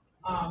supportive.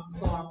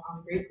 So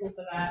I'm grateful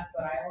for that.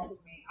 But I also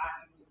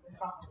this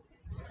summer it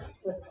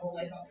just flipped the whole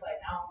life upside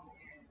down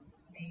and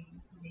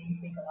made me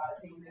make a lot of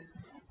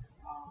changes.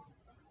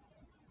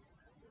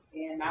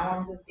 And now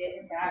I'm just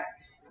getting back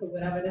to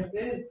whatever this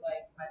is,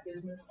 like my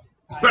business.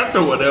 Not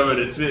to whatever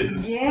this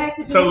is. Yeah,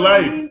 to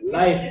life. I mean?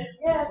 Life.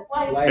 Yes,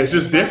 life. It's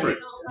just different.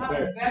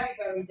 It's very,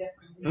 very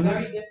different. It's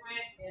very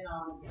different,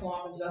 and so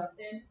I'm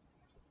adjusting.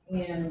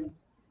 And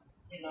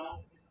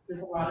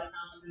there's a lot of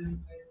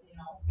challenges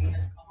with being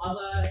a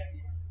mother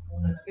and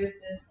owning a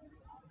business, and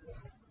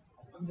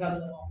I'm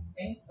juggling all these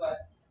things.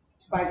 But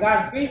by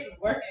God's grace, it's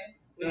working.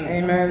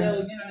 Amen.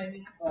 Still, you know what I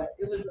mean. But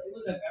it was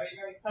a very,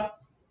 very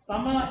tough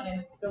summer,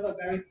 and it's still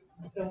I'm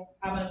still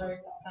having a very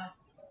tough time.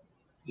 So.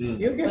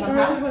 You'll get But I'm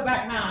happy we're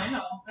back now. I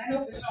know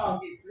for sure I'll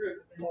get through.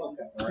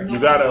 You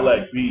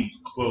gotta be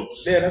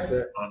close. Yeah, that's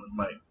it. On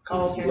the mic.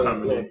 Oh, okay. You're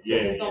coming in. Yeah.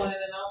 It's going in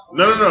and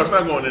out. No, it's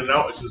not going in and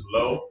out. It's just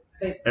low.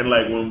 And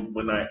like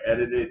when I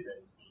edit it,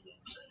 then you know what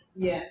I'm saying.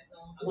 Yeah,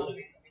 I want to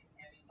make sure we can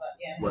hear me. But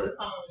yeah, so this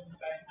summer was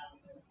just very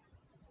challenging.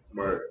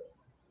 Word.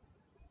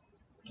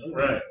 All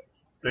right.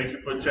 Thank you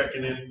for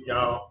checking in,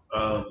 y'all.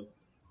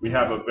 We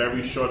have a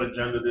very short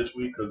agenda this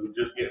week because we're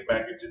just getting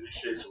back into this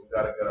shit, so we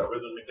gotta get our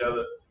rhythm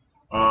together.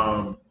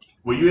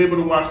 Were you able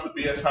to watch the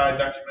BS High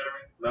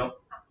documentary? No.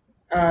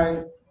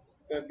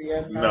 The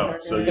BS High. No.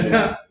 So you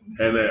didn't.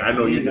 And I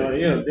know you didn't.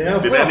 Yeah.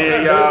 Did any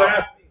of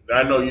y'all?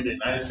 I know you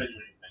didn't. I didn't send you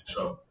anything.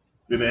 So,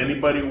 did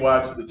anybody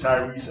watch the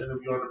Tyrese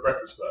interview on the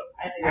Breakfast Club?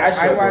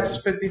 I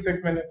watched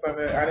 56 minutes of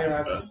it. I didn't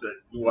watch.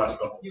 You watched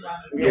the whole thing.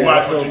 You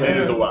watched what you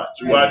needed to watch.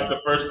 You watched the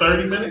first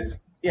 30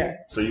 minutes? Yeah.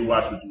 So you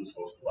watched what you were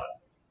supposed to watch.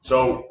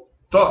 So,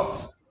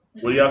 thoughts?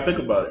 What do y'all think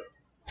about it?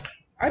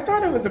 I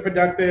thought it was a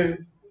productive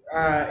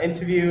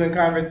interview and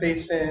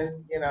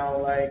conversation.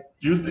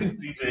 You think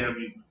DJ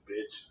Envy's a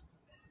bitch?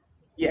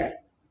 Yeah.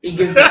 He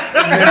gives me,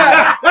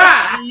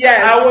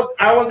 yes.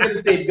 I was gonna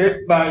say bitch,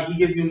 but he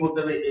gives me most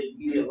of the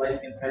immediate light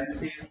skin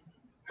tendencies.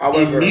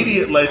 However,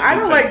 immediate light skin I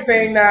don't like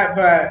saying that,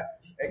 but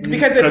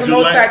because it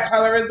promotes that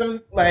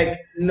colorism, no,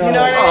 you know what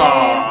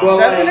I mean? Well,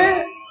 doesn't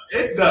it?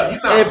 It does.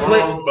 You're not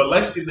wrong, but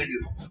light skin niggas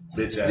is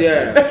bitch ass.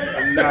 Yeah,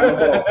 I'm not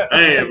involved.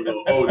 I ain't even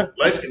gonna hold you.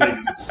 Light skin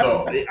niggas are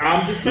soft.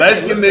 I'm just light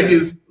skin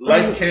niggas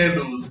light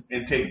candles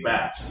and take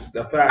baths.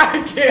 The fact.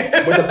 I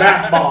can't. With the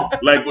bath bomb.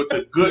 Like with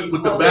the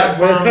bath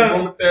bomb,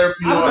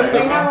 aromatherapy, I was all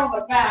saying that. not on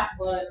the bath,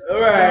 but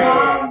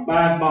Right.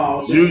 Bath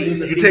bomb.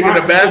 You taking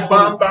a bath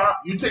bomb bath?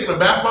 You taking a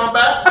bath bomb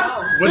bath?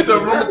 With the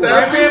My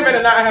aromatherapy? man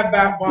better not have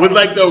bath bombs. With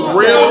like the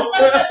real.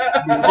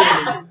 bath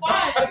is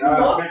fine.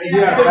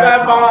 The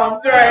bath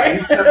bombs, right?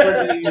 He's the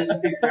person who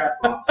takes bath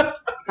bombs.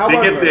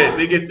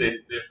 They get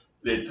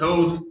their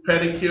toes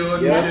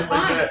pedicured and shit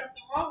like that.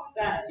 Nothing wrong with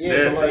that.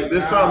 Yeah,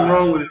 There's something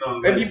wrong with it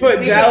on If you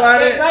put gel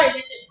on it, Right,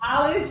 you get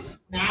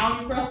polish. Now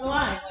you cross the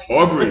line. Like,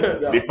 Aubrey,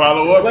 they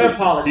follow Aubrey. Clear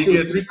polish. He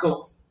gets 3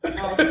 coats.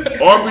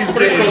 Aubrey's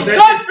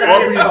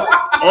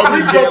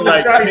getting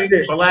like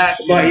pink, black.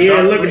 But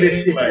yeah, look at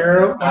this shit, like,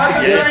 girl.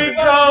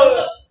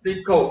 Yeah.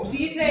 3 coats.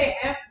 DJ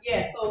F.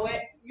 Yeah. So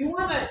what you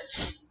wanna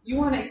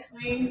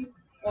explain?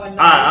 Or no?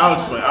 I'll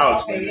explain.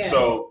 Okay, yeah.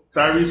 So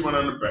Tyrese went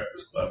on the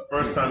Breakfast Club.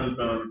 First time he's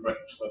been on the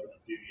Breakfast Club in a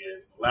few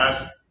years. The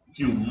last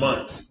few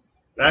months,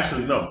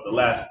 actually no, the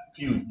last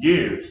few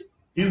years,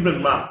 he's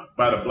been mocked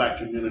by the black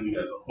community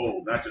as a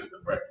whole, not just the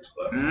Breakfast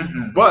Club.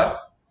 Mm-hmm.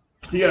 But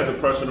he has a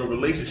personal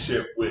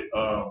relationship with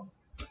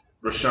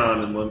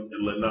Rashawn and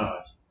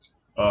Lenard.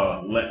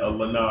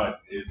 Lenard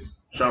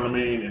is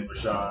Charlamagne and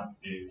Rashawn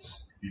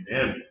is DJ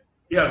Envy.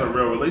 He has a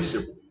real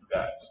relationship with these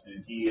guys,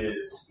 and he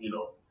is,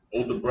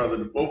 older brother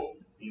to both of them.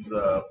 He's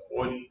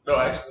 40. No,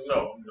 actually,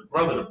 no. He's a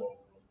brother to both of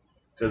them.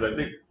 Because I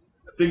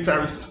think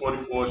Tyrese is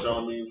 44.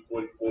 Charlamagne is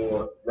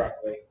 44.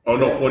 Roughly. Oh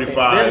no,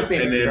 45.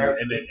 And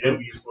then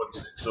Envy is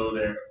 46. So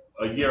they're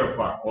a year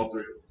apart, all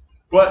three of them.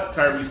 But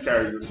Tyrese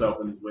carries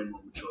himself and is way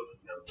more mature than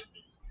the other two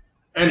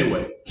niggas.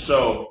 Anyway,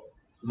 so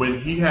when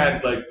he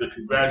had like the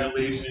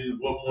congratulations,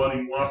 what more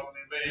he wants from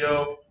the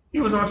video,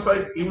 he was on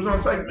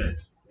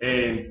segments.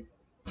 And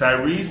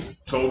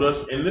Tyrese told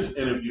us in this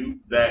interview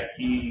that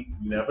he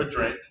never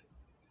drank,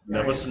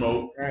 never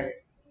smoked,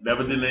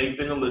 never did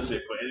anything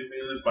illicit for anything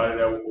in his body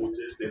that would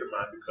alter his state of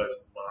mind because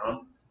his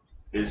mom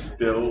is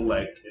still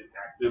like an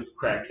active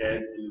crackhead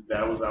and his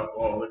dad was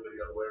alcoholic and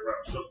the other way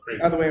around. So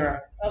crazy. Other way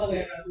around.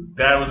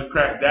 Dad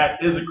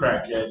is a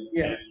crackhead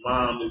and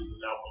mom is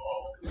an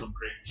alcoholic and some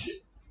crazy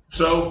shit.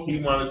 So he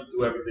wanted to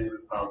do everything in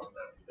his power to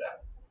not do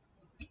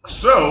that.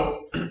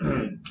 So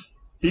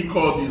he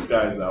called these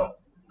guys out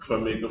for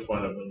making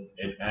fun of him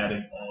and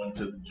adding on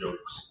to the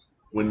jokes.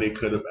 when they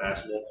could have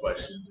asked more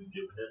questions and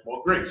given him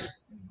more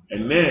grace.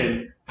 And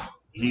then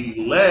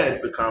he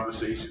led the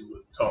conversation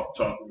with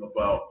talking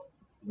about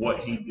what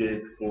he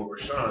did for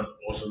Rashawn,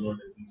 also known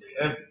as DJ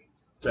Envy,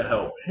 to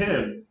help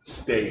him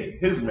stay in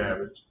his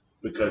marriage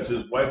because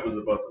his wife was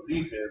about to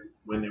leave him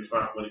when it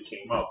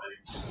came out that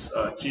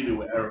he cheated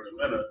with Erica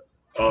Mena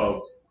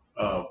of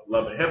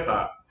Love and Hip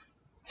Hop.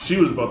 She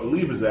was about to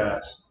leave his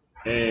ass,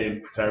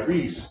 and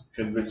Tyrese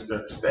convinced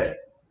her to stay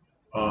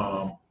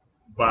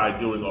by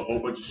doing a whole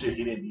bunch of shit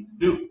he didn't need to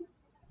do,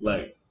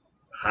 like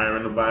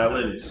hiring a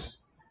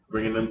violinist,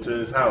 bringing them to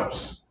his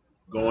house,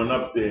 going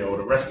up there or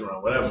the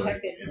restaurant, whatever,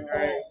 checking his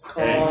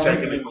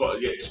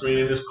calls,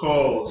 screening his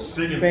calls,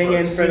 singing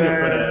for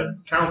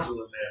them, counseling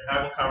them,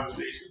 having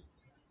conversations,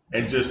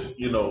 and just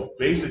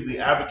basically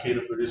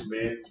advocating for this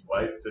man's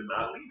wife to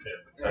not leave him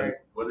because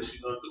what is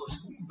she gonna do?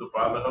 She leave the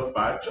father of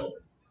 5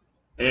 children,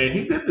 and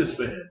he did this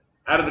for him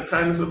out of the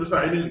kindness of his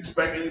heart. He didn't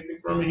expect anything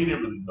from him. He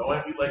didn't really know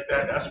Envy like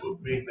that. That's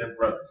what made them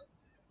brothers.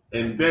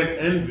 And then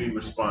Envy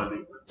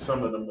responded with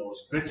some of the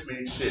most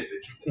bitch-made shit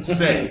that you can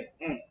say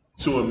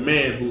to a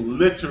man who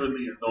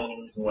literally is the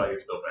only reason why you're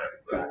still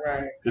married.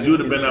 Right. Because you would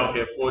have been out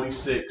here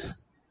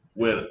 46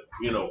 with,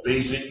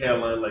 Beijing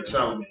hairline, like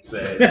Charlamagne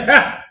said,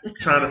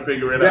 trying to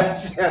figure it out.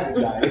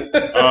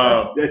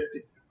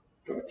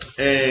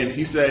 And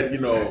he said,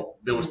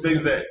 there was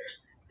things that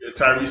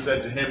Tyrese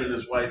said to him and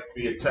his wife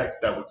via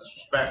text that was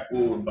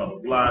disrespectful and blah, blah,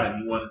 blah,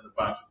 and he wanted to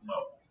box his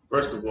mouth.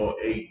 First of all,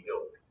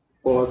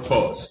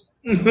 pause.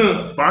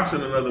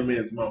 Boxing another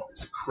man's mouth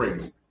is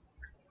crazy.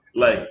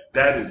 Like,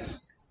 that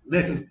is,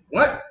 nigga,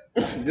 what?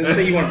 Just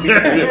say you want to beat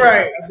him.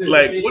 Right.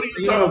 Like, what are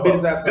you talking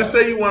about? Just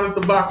say you wanted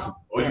to box him,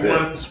 or you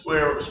wanted to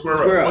square up,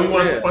 or you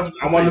wanted to punch him.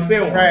 I wanted to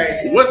film.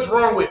 Right. What's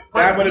wrong with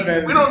that? Would have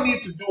been. We don't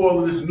need to do all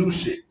of this new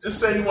shit. Just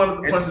say you wanted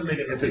to punch a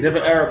nigga. It's a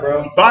different era,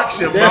 bro. Box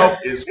your mouth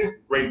is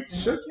crazy.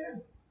 Sure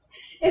can.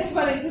 It's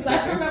funny because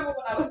I remember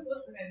when I was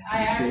listening, I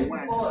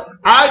actually paused.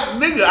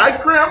 I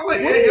crammed like,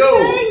 hey, yo.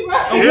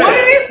 What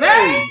did he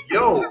say?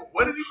 Yo,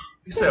 what did he?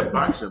 He said,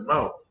 box your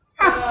mouth.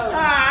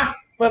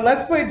 But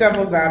let's play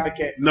devil's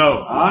advocate.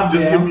 No,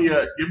 just give me.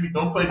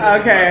 Don't play.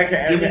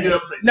 Okay. Give me your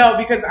opinion. No,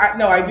 because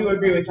I do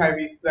agree with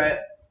Tyrese that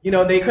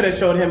they could have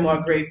showed him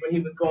more grace when he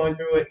was going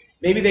through it.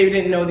 Maybe they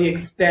didn't know the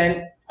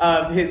extent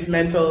of his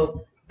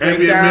mental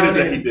breakdown. Envy admitted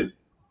that he didn't.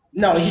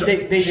 No,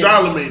 they didn't.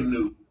 Charlamagne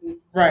knew.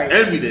 Right.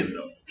 Envy didn't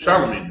know.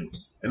 Charlamagne knew.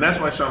 And that's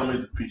why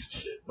Charlamagne's a piece of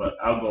shit. But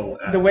I'll go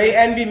after. The way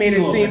Envy made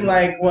it seem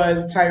like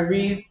was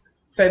Tyrese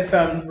said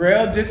some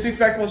real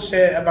disrespectful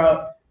shit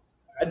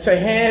to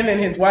him and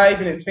his wife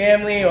and his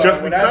family or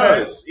just whatever.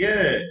 Because,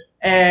 yeah.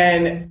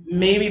 And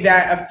maybe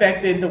that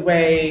affected the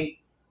way,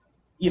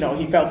 he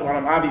felt about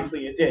him.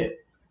 Obviously it did.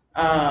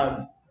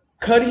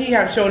 Could he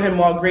have shown him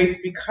more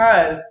grace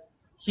because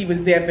he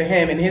was there for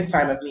him in his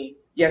time of need?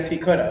 Yes, he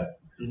could have.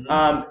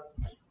 Mm-hmm.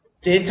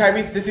 Did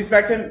Tyrese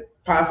disrespect him?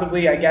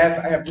 Possibly, I guess.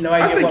 I have no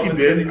idea what was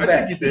really said.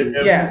 I think he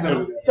did. Yeah.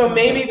 So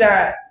maybe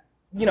that,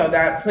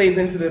 that plays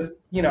into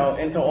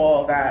into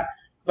all that.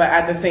 But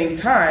at the same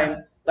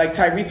time, like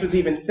Tyrese was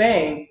even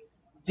saying,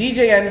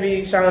 DJ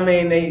Envy,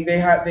 Charlamagne,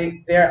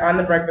 they're on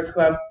the Breakfast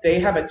Club. They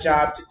have a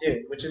job to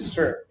do, which is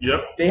true.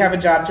 Yep. They have a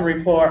job to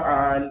report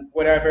on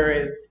whatever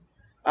is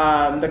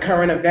the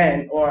current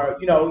event, or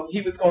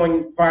he was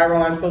going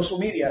viral on social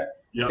media.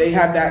 Yep. They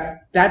have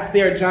that. That's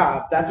their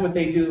job. That's what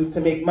they do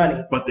to make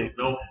money. But they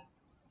know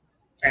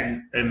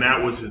him, and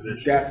that was his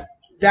issue.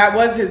 That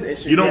was his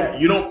issue.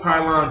 You don't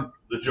pile on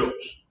the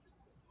jokes.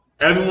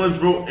 Everyone's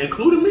wrote,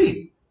 including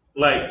me.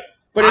 Like.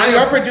 But if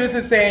your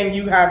producer's saying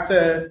you have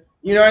to,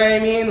 you know what I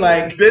mean?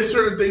 Like, there's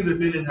certain things that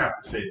they didn't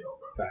have to say though,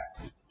 bro.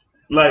 Facts.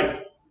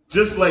 Like,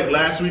 just like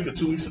last week or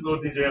 2 weeks ago,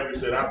 DJ Envy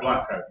said, I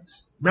blocked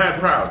Tyrese. Mad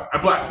proud. I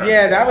blocked Tyrese.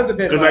 Yeah, that was a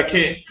bit because I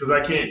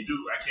can't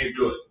do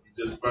it.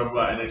 He just blah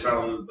blah. And then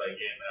Charlamagne was like,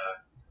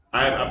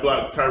 I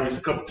blocked Tyrese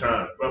a couple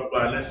times, blah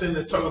blah. And they're sitting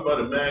there talking about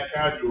it mad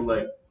casual,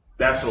 like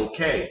that's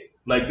okay.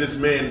 Like this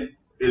man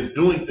is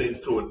doing things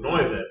to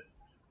annoy them,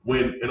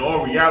 when in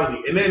all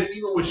reality, and then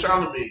even with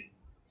Charlamagne.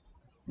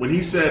 When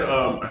he said,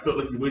 I felt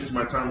like you wasted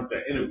my time with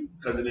that interview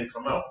because it didn't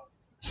come out.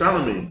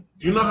 Charlamagne,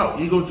 do you know how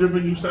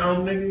ego-driven you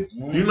sound, nigga?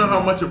 Do you know how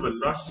much of a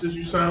narcissist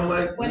you sound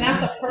like? When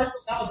that was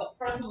a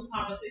personal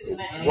conversation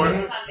at any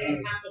time they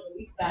didn't have to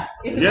release that.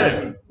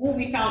 Who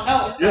we found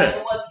out,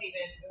 it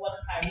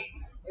wasn't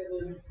Tyrese.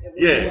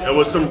 It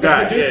was some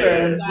guy,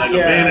 like a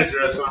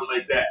manager or something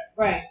like that.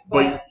 Right.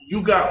 But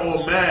you got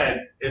all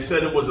mad and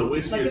said it was a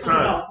waste of your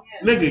time.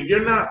 Nigga,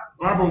 you're not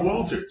Barbara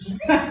Walters.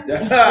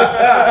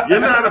 You're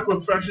not a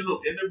professional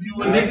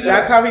interviewer.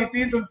 That's how he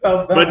sees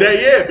himself, though. But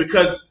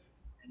because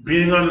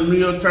being on the New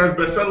York Times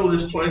bestseller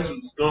list twice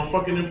is gonna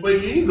fucking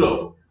inflate your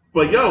ego.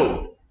 But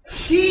yo,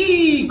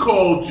 he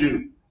called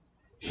you.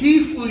 He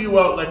flew you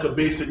out like a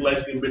basic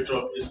light-skinned bitch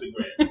off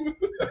Instagram.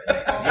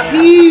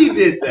 He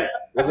did that.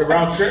 Was it a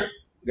round trip?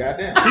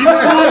 Goddamn.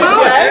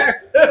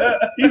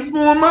 He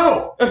flew him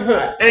out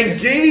and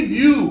gave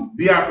you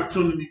the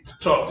opportunity to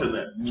talk to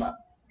them.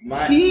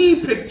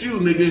 He picked you,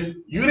 nigga.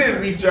 You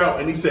didn't reach out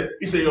and he said,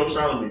 yo,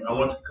 Charlamagne, I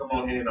want you to come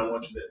on here and I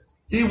want you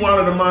to. He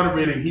wanted a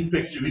moderator and he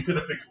picked you. He could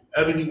have picked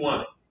whoever he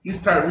wanted.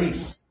 He's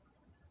Tyrese.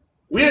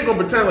 We ain't gonna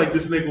pretend like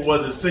this nigga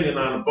wasn't singing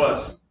on the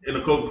bus in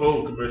a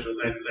Coca-Cola commercial in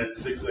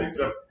 1996.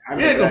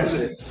 We ain't gonna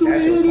pretend.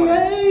 Sweet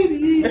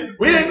lady.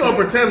 We ain't gonna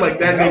pretend like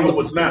that nigga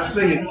was not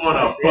singing on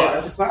a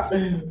bus.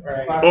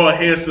 Or a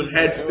handsome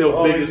head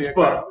still big as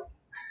fuck.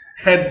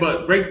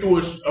 Headbutt, break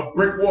through a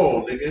brick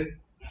wall, nigga.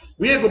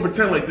 We ain't gonna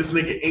pretend like this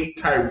nigga ain't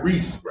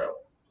Tyrese, bro.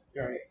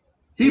 Right.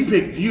 He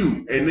picked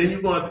you, and then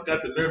you got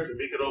the nerve to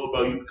make it all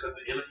about you because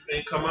the interview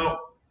ain't come out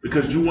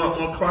because you want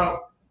more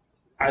clout.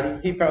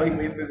 He probably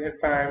wasted his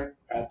time.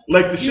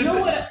 Like the shit.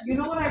 You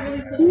know what I really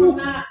took from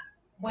that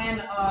when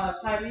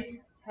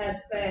Tyrese had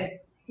said,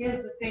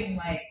 "Here's the thing,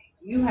 like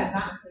you had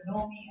gotten to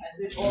know me. I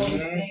did all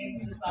these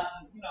things, just like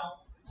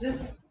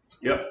just."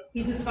 Yep.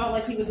 He just felt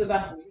like he was a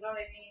vessel. You know what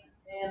I mean?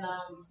 And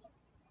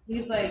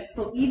he's like,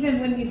 so even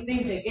when these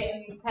things you're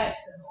getting these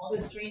texts and all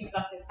this strange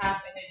stuff is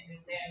happening and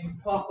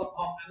there's talk about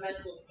my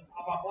mental and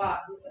blah blah blah.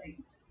 He's like,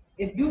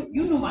 if you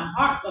knew my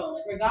heart though,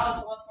 like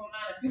regardless of what's going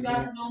on, if you got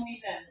to know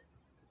me, then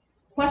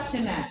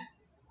question that.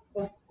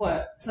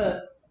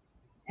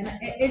 And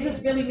it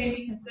just really made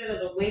me consider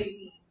the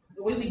way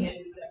we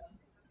handle each other.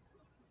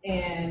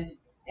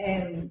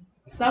 And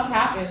stuff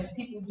happens.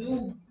 People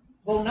do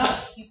go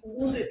nuts. People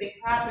lose it. Things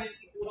happen.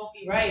 People don't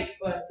be right.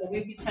 But the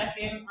way we check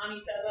in on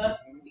each other,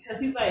 because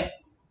he's like,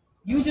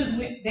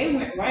 they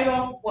went right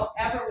off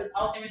whatever was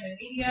out there in the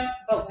media.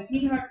 But when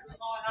he heard what's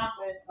going on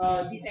with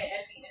DJ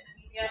Envy in the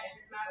media and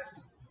his marriage,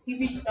 he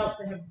reached out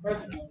to him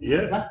personally.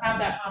 Yeah. Let's have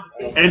that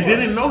conversation. And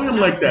didn't know him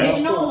like that.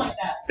 Didn't know him like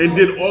that. So and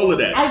did all of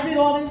that. I did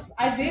all this.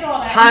 I did all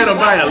that. Hired a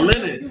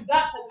violinist. You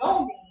got to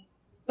know me,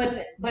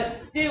 but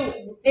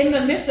still, in the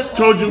midst of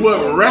told you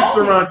what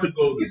restaurant to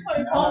go to. You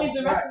couldn't call me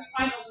directly.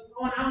 Find out what's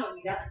going on with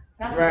me.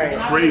 That's right.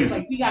 Crazy.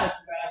 Like, we gotta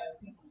do that as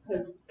people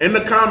because in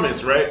the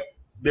comments, right?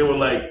 They were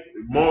like,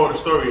 moral of the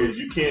story is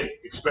you can't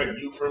expect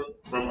you from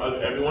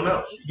everyone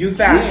else. You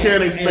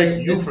can't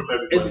expect you from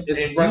everyone.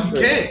 It's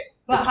frustrating. You can't.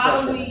 But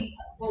how do we?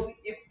 Well,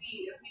 if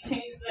we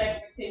change the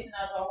expectation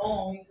as a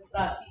whole, and we just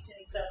start teaching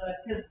each other.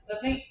 Because the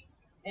thing,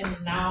 and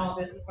now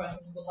this is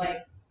personal, but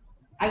like,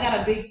 I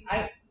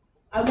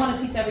want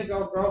to teach every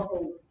girl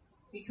code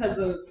because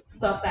of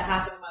stuff that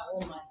happened in my own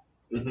life.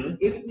 Mm-hmm.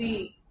 If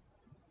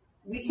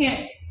we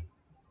can't,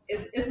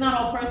 it's not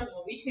all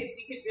personal. We could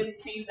really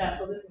change that.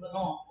 So this is a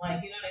norm.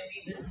 Like, you know what I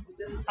mean? This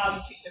is how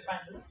you treat your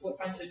friends. This is what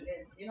friendship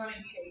is. You know what I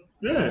mean?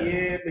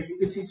 Yeah, but you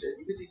can teach it.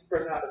 You can teach a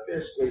person how to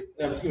fish. You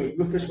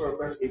can fish for a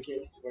person, but you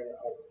can't teach a person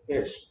how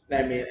to fish. You know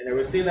what I mean? And I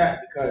would say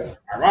that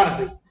because,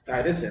 ironically, to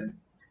tie this in,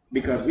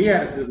 because we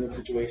had a similar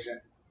situation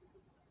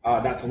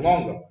not too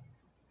long ago.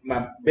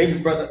 My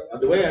biggest brother,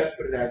 the way I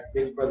put it as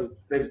biggest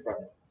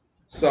brother.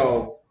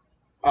 So,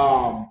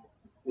 long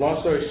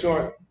story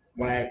short,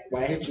 when I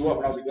hit you up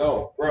and I was like,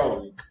 yo, bro,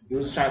 like, you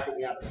was trying to put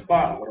me on the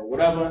spot or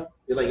whatever,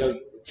 you're like, yo, you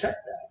can check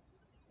that.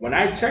 When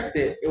I checked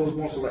it, it was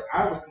more so like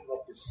I was coming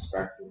up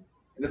disrespectful.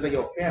 And it's like,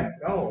 yo, fam,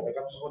 no, like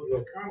I'm just holding you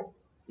accountable.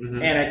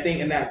 Mm-hmm. And I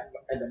think in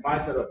the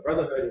mindset of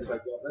brotherhood, it's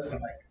like, yo,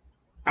 listen, like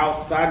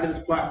outside of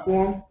this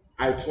platform,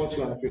 I talk to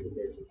you on a frequent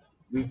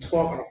basis. We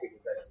talk on a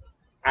frequent basis.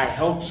 I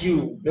helped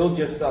you build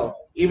yourself.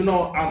 Even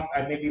though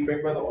I may be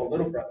big brother or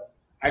little brother,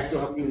 I still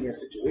help you in your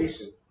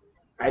situation.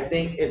 I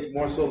think it's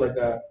more so like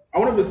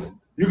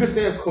you could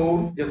say a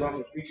code just on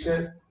some street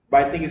shit,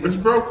 but I think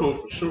it's bro code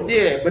for sure.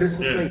 Yeah, but it's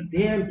just like,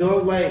 damn,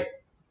 dog, like,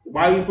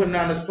 why are you putting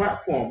on this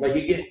platform? Like,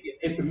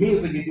 and for me,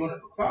 it's like you're doing it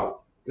for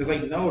clout. It's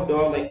like, no,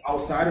 dog, like,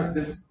 outside of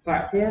this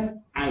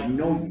platform, I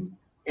know you.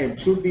 And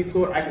truth be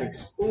told, I can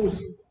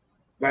expose you,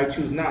 but I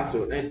choose not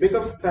to. And big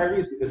ups to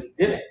Tyrese because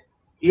he didn't.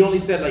 He only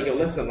said, like, yo,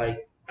 listen, like,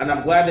 and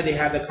I'm glad that they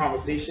had that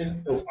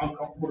conversation. It was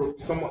uncomfortable to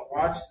somewhat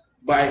watch.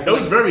 But it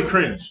was very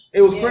cringe.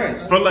 It was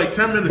cringe. For like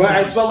 10 minutes, but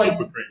I felt like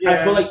cringe.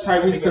 I feel like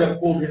Tyrese could have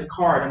pulled his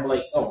card and be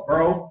like, oh,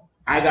 bro,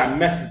 I got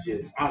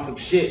messages on some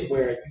shit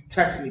where you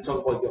text me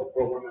talking about, yo,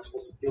 bro, what am I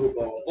supposed to do,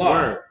 blah, blah,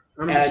 blah.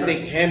 And I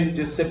think him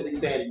just simply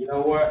saying, you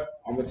know what,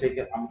 I'm gonna take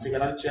it on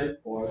the chin,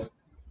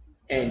 pause,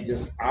 and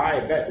just, I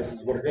bet this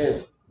is what it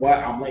is. But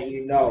I'm letting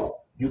you know,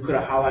 you could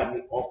have highlighted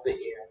me off the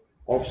air,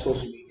 off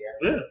social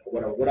media,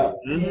 whatever.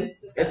 Mm-hmm.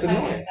 It's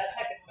annoying.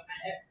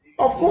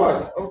 Of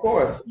course.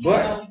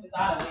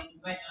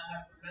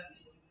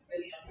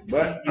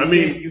 But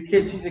you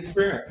can't teach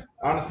experience.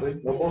 Honestly,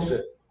 no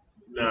bullshit.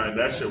 Nah,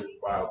 that shit was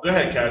wild. Go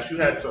ahead, Cash. You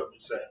had something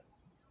to say.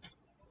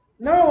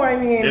 No, I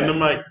mean in the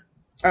mic.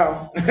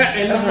 Oh,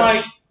 in the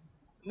mic.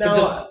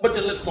 No, put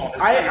your lips on.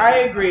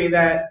 I agree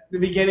that the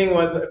beginning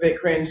was a bit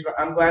cringe, but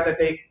I'm glad that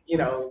they,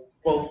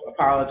 both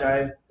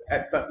apologized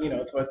at some,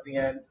 towards the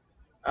end.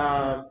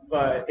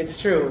 But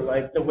it's true.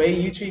 Like the way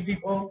you treat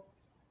people,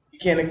 you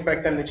can't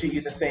expect them to treat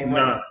you the same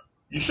way. Nah,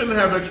 you shouldn't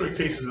have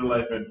expectations in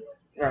life anyway.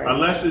 Right.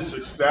 Unless it's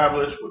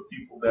established with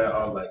people that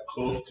are like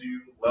close to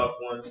you, loved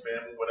ones,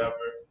 family, whatever.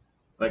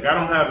 Like I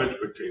don't have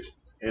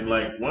expectations. And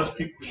like once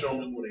people show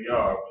me who they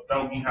are,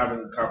 without me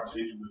having a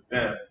conversation with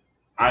them,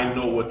 I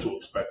know what to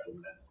expect from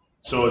them.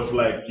 So it's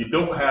like you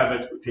don't have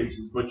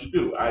expectations, but you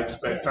do. I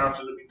expect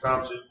Thompson to be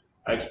Thompson.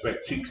 I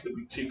expect Cheeks to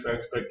be Cheeks. I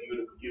expect you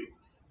to be you.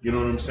 You know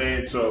what I'm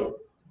saying? So,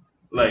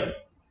 like,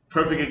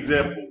 perfect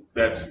example.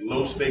 That's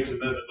low stakes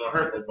and doesn't gonna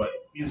hurt nobody.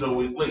 He's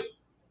always late.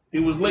 He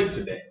was late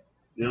today.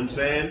 You know what I'm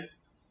saying?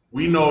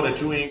 We know that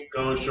you ain't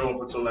gonna show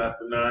up until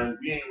after 9.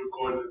 We ain't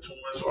recording in 2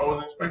 months, so I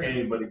wasn't expecting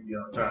anybody to be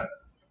on time.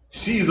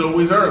 She's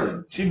always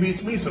early. She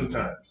beats me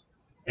sometimes.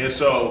 And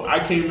so I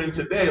came in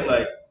today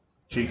like,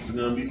 Cheeks is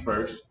gonna be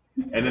first.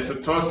 And it's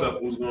a toss-up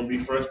who's gonna be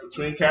first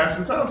between Cass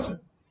and Thompson.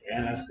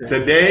 Yeah, that's great.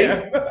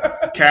 Today,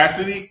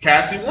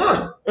 Cassie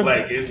won.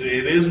 Like, it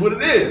is what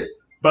it is.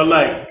 But,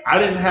 like, I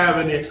didn't have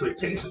any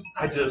expectations.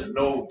 I just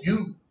know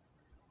you.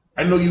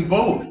 I know you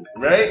both,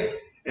 right?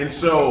 And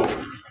so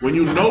when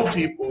you know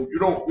people, you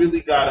don't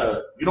really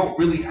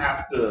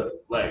have to,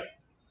 like,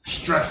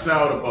 stress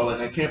out about,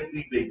 like, I can't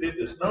believe they did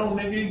this. No,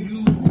 nigga,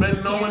 you've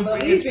been knowing for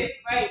years.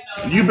 Right?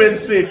 No, you've been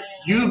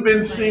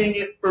seeing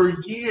it for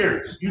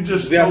years. You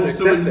just chose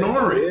to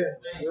ignore it.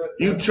 Yeah.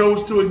 You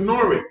chose to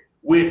ignore it.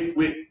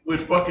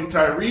 With fucking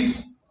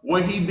Tyrese,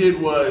 what he did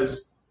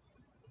was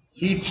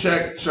he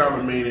checked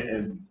Charlamagne and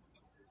Envy,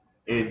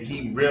 and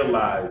he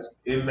realized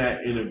in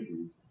that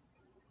interview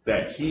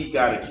that he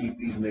got to keep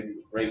these niggas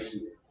right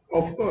here.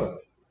 Of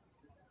course.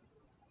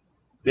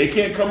 They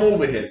can't come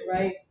over here.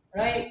 Right.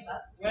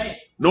 That's right.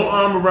 No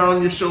arm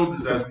around your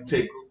shoulders as we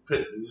take a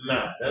pit.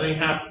 Nah, that ain't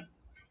happening.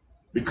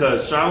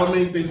 Because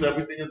Charlamagne thinks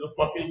everything is a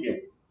fucking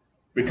game.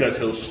 Because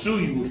he'll sue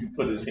you if you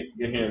put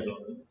your hands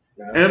on him.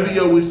 Envy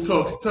always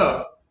talks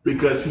tough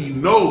because he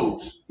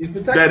knows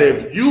that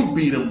if you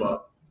beat him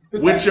up,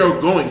 which you're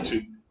going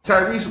to,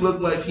 Tyrese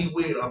looked like he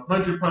weighed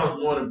 100 pounds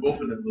more than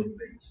both of them little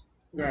niggas.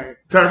 Right.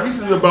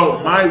 Tyrese is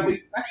about my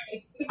weight.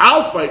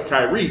 I'll fight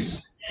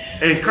Tyrese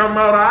and come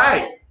out all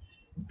right.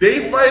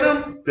 They fight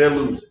him, they're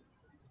losing.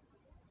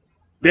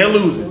 They're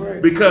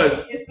losing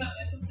because it's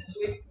some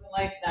situations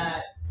like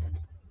that.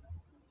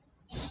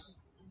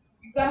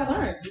 You gotta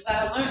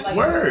learn. Like,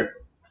 word.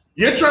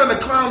 You're trying to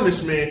clown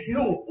this man.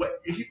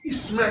 If he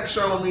smack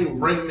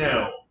Charlamagne right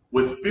now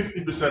with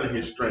 50% of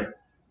his strength,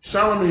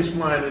 Charlamagne's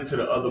flying into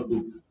the other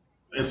booth,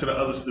 into the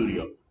other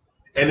studio.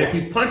 And if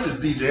he punches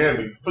DJ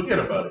Envy, forget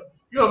about it.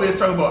 You over here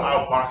talking about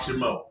I'll box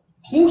him out.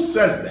 Who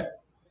says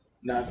that?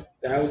 No,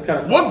 that was kind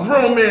of. What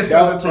grown man says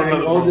that to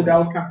another grown man? That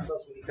was kind of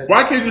sus when he said.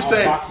 Why can't you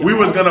say we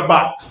was gonna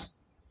box?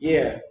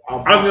 Yeah, I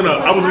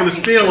was gonna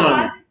steal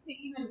on you.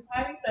 Even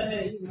Tyrese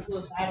admitted he was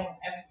suicidal and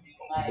everything.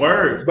 Like,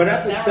 word. But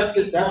that's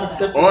accepted. That's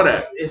accepted. All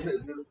that.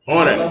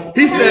 All that.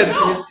 He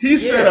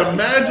said, Yeah.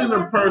 imagine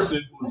a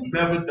person who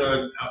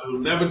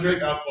never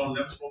drank alcohol,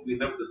 never smoked weed,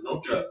 never did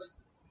no drugs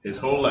his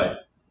whole life,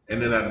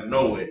 and then out of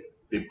nowhere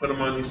they put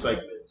him on these psych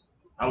meds.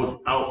 I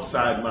was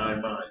outside my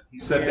mind. He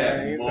said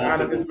that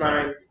multiple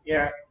times.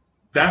 Yeah.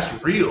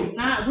 That's real.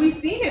 Nah, we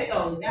seen it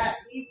though. That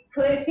he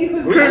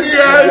was. We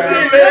guys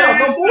see that?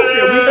 No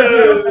bullshit.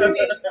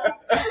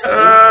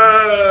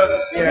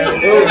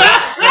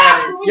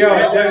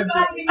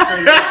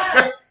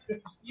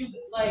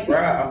 Bro,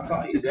 I'm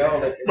telling you,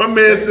 like, my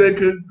man said,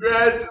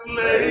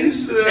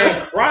 "Congratulations,"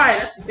 and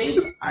crying at the same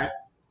time.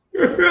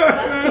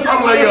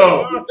 I'm like,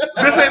 yo,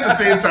 this ain't the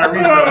same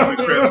Tyrese does in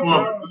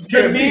Transformers.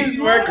 The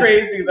memes were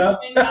crazy though.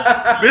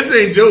 This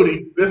ain't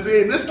Jody. This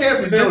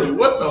can't be Jody.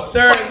 What the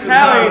fuck?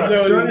 Hell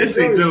ain't Jody. This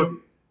ain't Jody.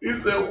 He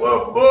said,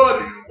 "What more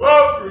do you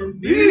want from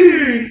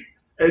me?"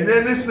 And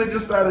then this nigga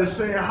started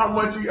saying how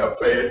much he got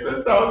paid,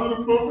 $10,000 a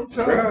month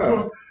for child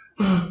support.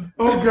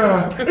 Oh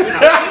God. He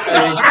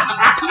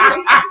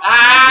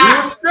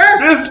was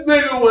stressed. This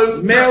nigga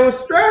was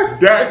stressed.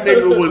 That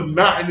nigga was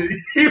not. He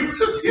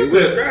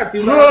said, stressed.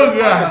 Oh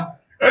God.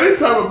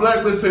 Anytime a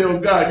black man say, "Oh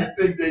God," you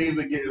think they're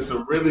either getting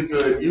some really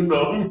good,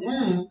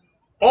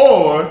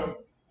 or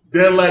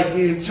they're like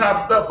being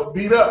chopped up or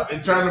beat up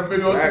and trying to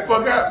figure out what the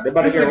fuck out. They're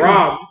about to get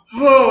robbed.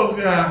 Oh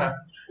God.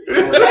 He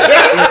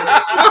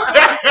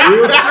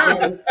was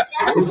stressed.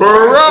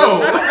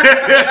 Bro.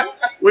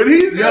 When he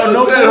said,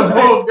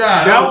 "Oh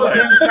God," that was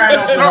him crying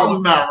out.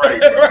 Something's not right,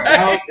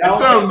 bro.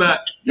 Something not.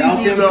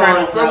 He's either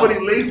on somebody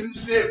lacing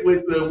shit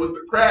with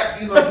the crack.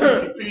 He's on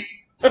PGP.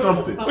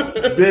 Something.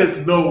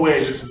 There's no way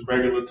this is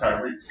regular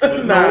Tyrese.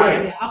 There's no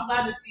way. I'm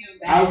glad to see him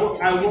back.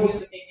 I will.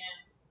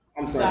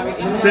 I'm sorry.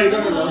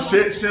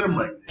 Shit him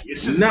like that.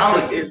 It's just out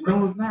again.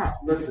 No, it's not.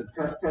 Listen,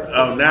 test.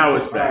 Oh, now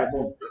it's back.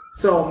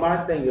 So my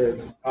thing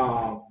is,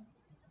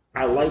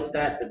 I like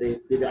that they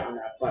did it on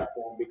that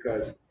platform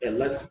because it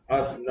lets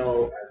us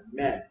know as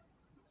men,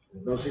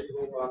 no shit to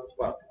move on this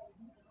platform.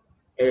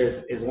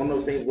 It's one of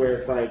those things where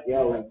it's like,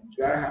 yo, like you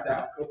gotta have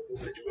that uncomfortable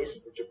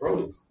situation with your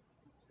brothers.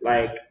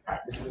 Like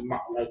this is my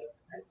I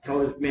tell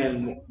this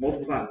man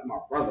multiple times, it's my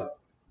brother.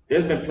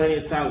 There's been plenty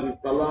of times we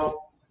fell out,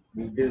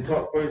 we didn't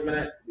talk for a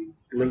minute, we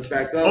linked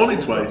back up. Only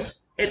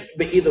twice.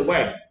 But either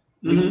way,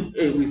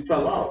 we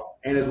fell out.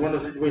 And it's one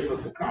of those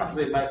situations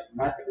subconsciously, my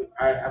thing is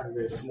I have a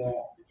very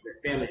small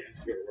intimate family in the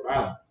state of Rhode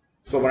Island.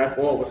 So when I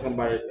fall out with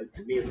somebody,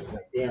 to me it's just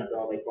like, damn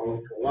dog, like why we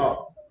fall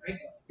out?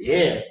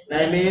 Yeah. You know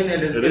what I mean?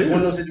 And it's one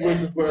of those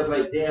situations where it's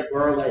like, damn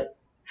bro, like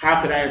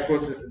how can I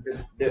approach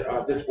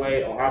this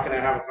way, or how can I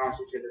have a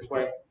conversation this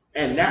way?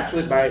 And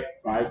naturally by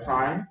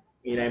time,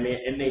 You know what I mean?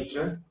 In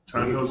nature.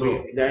 Time heals all.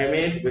 You know what I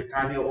mean? With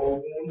time heal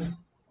all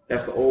wounds.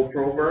 That's the old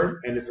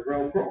proverb, and it's a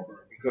real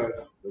proverb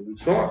because when we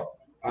talk,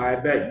 I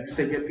bet you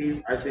say your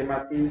piece, I say my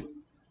piece.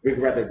 We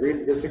can rather agree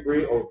to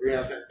disagree or agree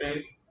on certain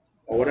things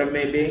or whatever it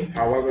may be,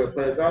 however it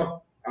plays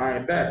out. I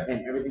bet,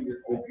 and everything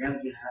just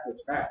organically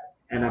happens back.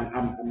 And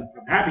I'm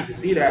happy to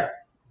see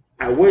that.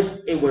 I wish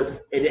it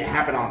didn't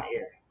happen on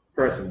air,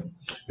 personally.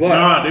 But,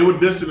 nah, they were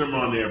dissing him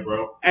on there,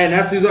 bro. And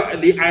that's I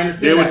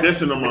understand. They were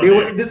dissing him on They there.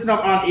 were dissing him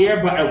on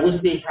air, but I wish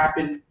they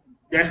happened.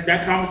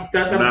 That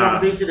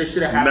conversation that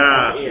should have happened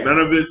on air. None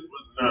of it.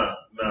 Nah.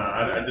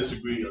 I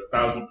disagree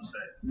 1,000%.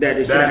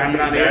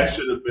 That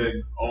should have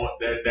been on.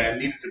 That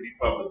needed to be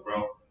public,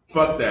 bro.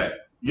 Fuck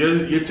that.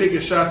 You're taking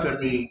shots at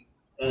me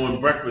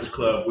on Breakfast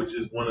Club, which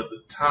is one of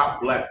the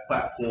top black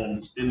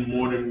platforms in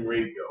morning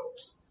radio,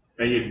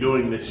 and you're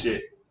doing this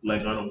shit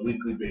like on a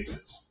weekly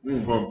basis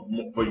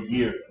for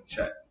years. I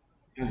checked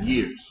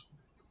years,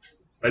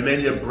 and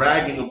then you're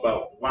bragging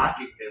about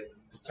blocking him when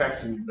he's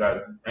texting you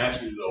guys and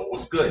asking you, "Oh,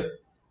 what's good?"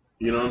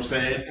 You know what I'm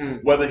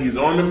saying? Whether he's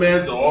on the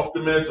meds or off the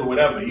meds or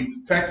whatever, he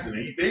was texting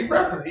it. He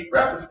referenced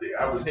it.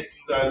 I was hitting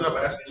you guys up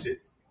asking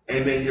shit,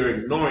 and then you're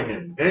ignoring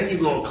him. Then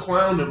you're gonna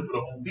clown him for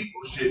the Home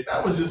Depot shit.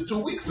 That was just 2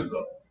 weeks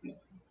ago.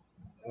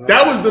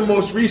 That was the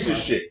most recent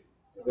shit.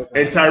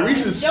 And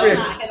Tyrese is still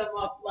not hit him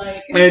up,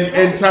 like,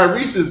 and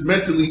Tyrese is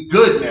mentally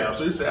good now.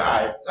 So he said,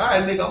 all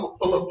right, nigga, I'm gonna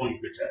pull up on you,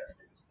 bitch ass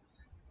niggas.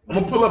 I'm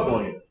gonna pull up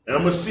on you, and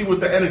I'm gonna see what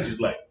the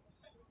energy's like.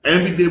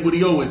 Envy did what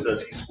he always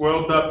does. He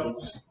squirreled up and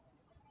was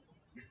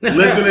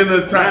listening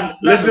to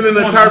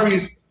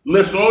Tyrese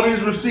list all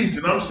these receipts,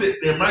 and I'm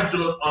sitting there, my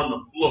jaw's on the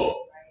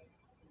floor.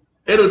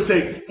 It'll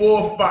take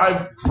 4 or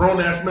 5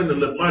 grown-ass men to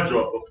lift my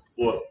jaw off the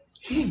floor.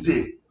 He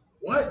did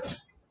what?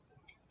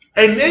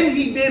 And then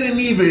he didn't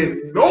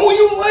even know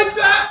you like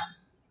that?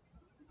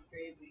 It's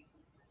crazy.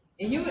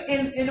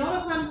 And all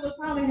the times we were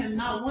calling him,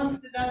 not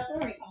once did that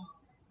story come up.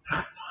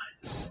 Not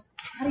once.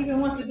 Not even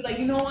once to be like,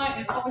 you know what,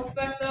 in all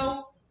respect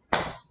though,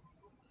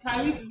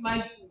 Tyrese is my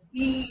dude.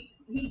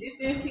 He did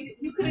this.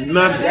 You could have done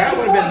Nothing. That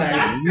would have been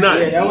nice.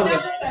 Nothing. Yeah, that would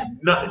have been nice.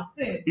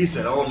 Nothing. He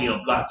said, I only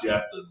unblocked you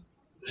after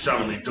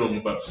Charlamagne told me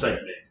about the psych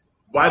meds.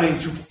 Why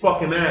didn't you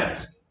fucking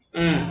ask?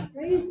 That's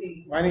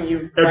crazy. Why didn't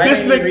you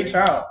reach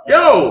out?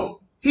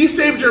 Yo, he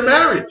saved your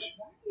marriage.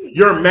 Right.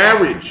 Your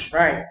marriage.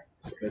 Right.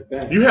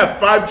 You have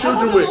 5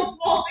 children with.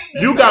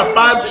 You got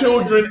 5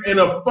 children in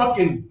a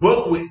fucking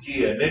book with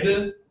Gia,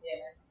 nigga.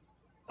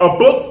 Yeah. A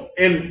book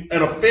and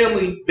a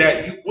family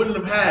that you wouldn't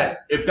have had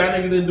if that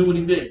nigga didn't do what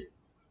he did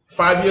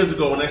 5 years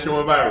ago when that shit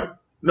went viral.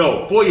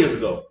 No, 4 years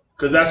ago.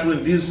 Because that's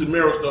when Jesus and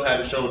Mero still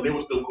had a show and they were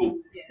still cool.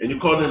 Yeah. And you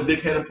called them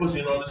dickhead and pussy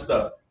and all this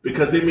stuff.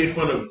 Because they made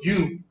fun of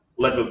you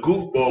like a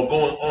goofball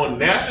going on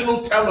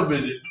national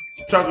television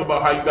to talk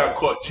about how you got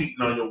caught cheating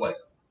on your wife.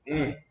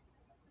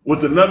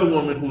 With another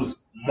woman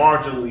who's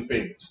marginally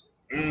famous.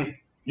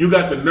 You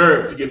got the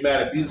nerve to get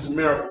mad at Jesus and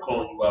Mero for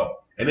calling you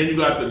out. And then you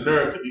got the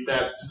nerve to be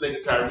mad at this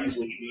nigga Tyrese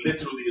when he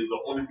literally is the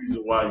only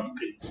reason why you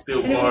can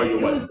still call your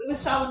wife. It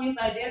was Charlamagne's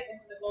idea for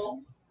him to go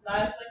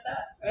live like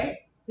that, right?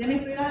 Didn't he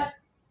say that?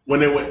 When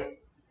they went,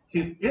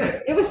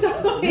 it was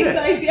Charlamagne's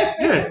idea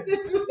for him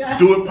to do that.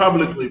 Do it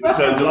publicly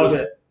because I love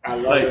it. I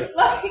love it.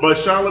 But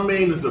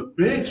Charlamagne is a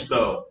bitch,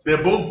 though.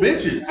 They're both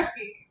bitches. Right.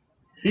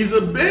 He's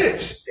a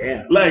bitch.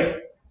 Damn.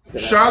 Like,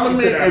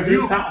 Charlamagne,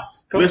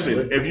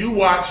 if you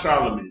watch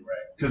Charlamagne,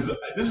 right? Because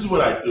this is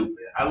what I do, man.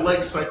 I like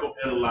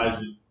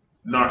psychoanalyzing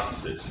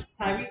narcissists.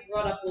 Tyrese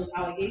brought up those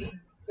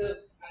allegations, too.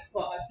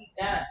 I keep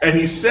that. And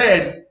he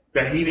said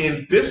that he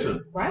didn't diss him.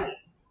 Right.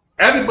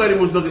 Everybody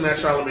was looking at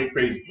Charlamagne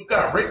crazy. You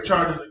got rape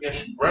charges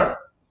against you, bro.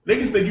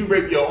 Niggas think you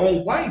raped your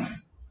own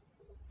wife.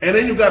 And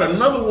then you got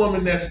another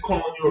woman that's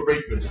calling you a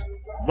rapist.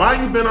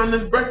 Why you been on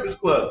this Breakfast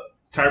Club?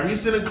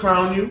 Tyrese didn't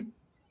clown you.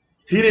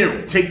 He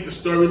didn't take the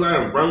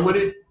storyline and run with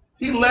it.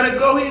 He let it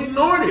go. He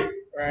ignored it.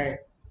 Right.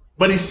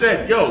 But he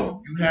said,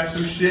 yo, you had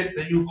some shit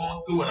that you were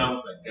going through. And I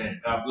was like,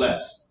 damn, God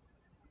bless.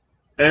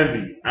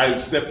 Envy, I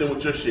stepped in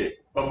with your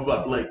shit. Blah,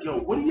 blah, blah. Like, yo,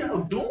 what are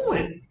y'all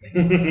doing?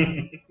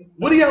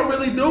 What are y'all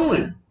really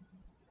doing?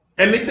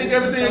 And they think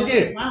everything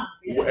again.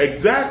 Yeah.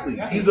 Exactly.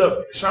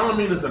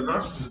 Charlamagne is a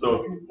narcissist,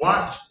 though. If you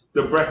watch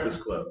The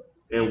Breakfast Club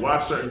and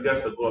watch certain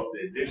guests that go up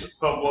there, Dave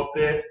Chappelle go up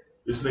there,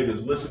 this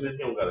nigga's listening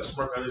to him, got a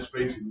smirk on his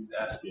face, and he's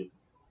asking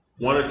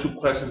 1 or 2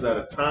 questions at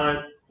a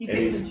time. He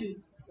picks and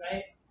chooses,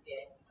 right? Yeah,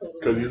 totally.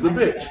 Because he's a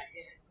bitch. That,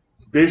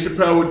 yeah. Dave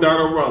Chappelle with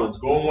Donald Rollins.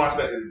 Go and watch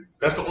that interview.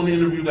 That's the only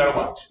interview you gotta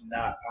watch.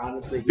 Nah,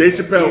 honestly. Dave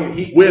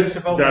Chappelle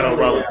with Donald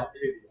Rollins.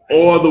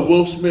 Or the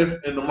Will Smith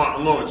and the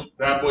Martin Lawrence,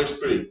 Bad Boys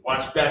 3.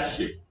 Watch that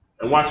shit.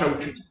 And watch how he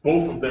treats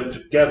both of them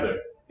together.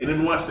 And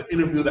then watch the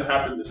interview that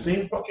happened the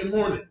same fucking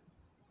morning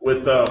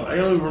with, I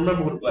don't even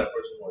remember who the black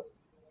person was.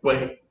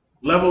 But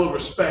level of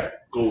respect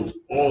goes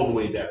all the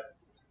way down.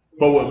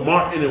 But with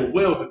Martin and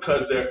Will,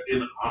 because they're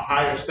in a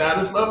higher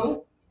status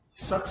level,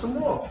 he sucks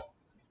them off.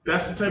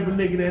 That's the type of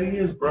nigga that he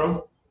is,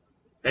 bro.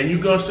 And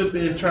you gonna sit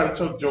there and try to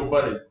talk Joe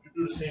Budden. You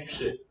do the same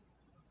shit.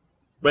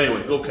 But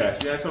anyway, go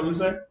Cash. You had something to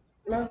say?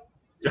 No.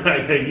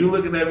 You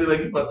looking at me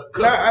like you about to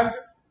cook. No, I'm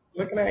just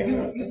Looking at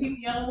you. You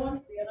peeped the other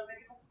one? The other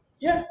video?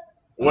 Yeah.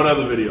 What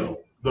other video?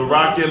 The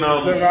Rock and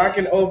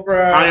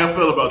Oprah. How y'all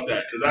feel about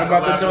that? Because that's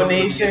about the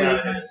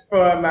donations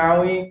for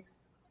Maui.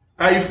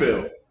 How you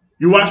feel?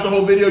 You watched the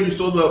whole video. You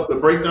saw the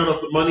breakdown of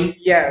the money.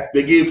 Yes.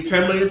 They gave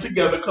 $10 million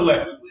together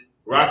collectively.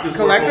 Rock is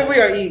collectively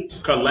or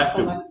each?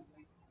 Collectively.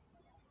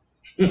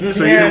 So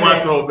you didn't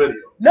watch the whole video?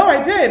 No,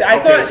 I did. I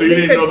thought so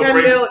they said 10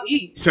 mil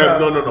each.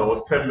 No. It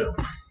was 10 mil.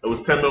 It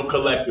was 10 mil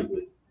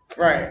collectively.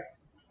 Right.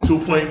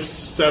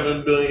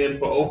 2.7 billion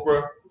for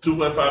Oprah.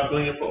 2.5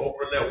 billion for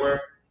Oprah net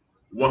worth.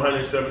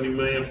 170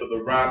 million for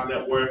The Rock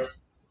net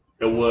worth.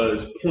 It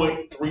was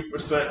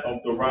 0.3%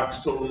 of The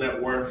Rock's total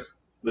net worth,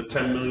 the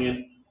 10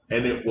 million,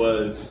 and it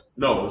was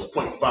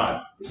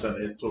 0.5% of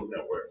his total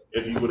net worth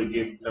if you would have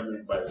gave the 10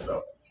 million by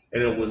itself,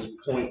 and it was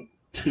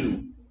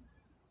 0.2.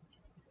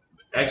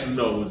 Actually,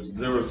 no, it was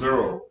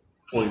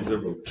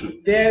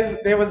 0.02.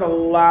 There was a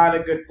lot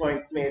of good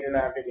points made in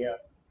that video.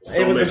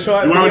 So it was a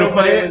short video. You video. want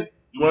to play it?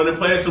 You want to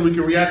play it so we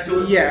can react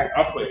to it? Yeah,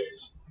 I'll play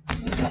it.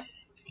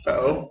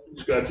 Uh-oh. You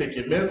just gotta take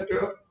your meds,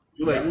 girl.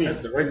 You like me.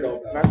 That's the ring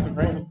though. That's the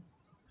ring.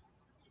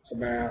 So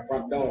man,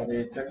 front door,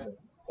 they text him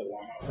to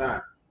I'm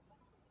outside.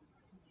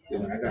 You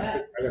know, I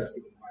gotta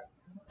speak to Mike.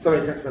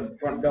 Somebody texted him the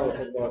front door,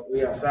 talking about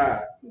we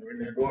outside. We're in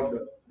the door,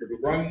 the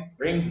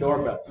ring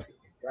doorbell.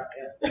 Right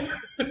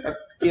there.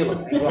 Kill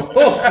him. He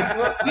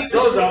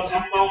told y'all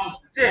I'm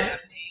almost dead.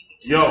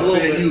 Yo,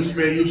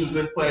 fair use is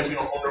in play. We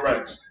don't own the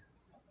rights.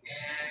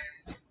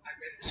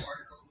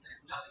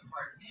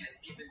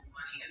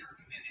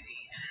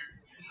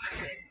 I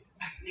said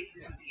I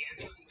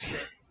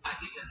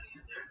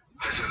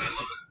love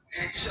it.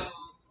 And so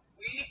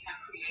we have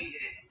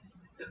created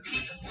the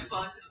People's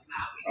Fund of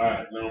Maui. All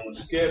right, now I'm gonna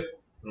skip.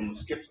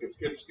 Skip.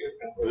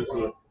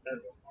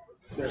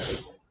 This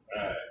is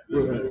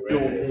we're gonna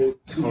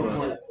donate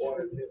 200.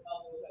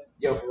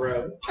 Yo, for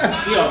real.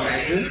 Yo,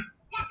 man.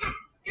 What the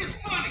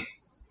is funny?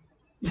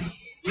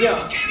 Yo.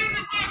 People can't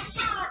even buy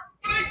syrup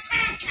for their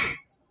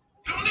pancakes.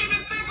 Don't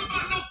even think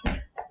about no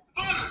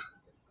butter.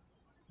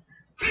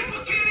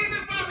 People can't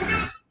even buy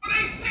milk for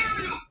their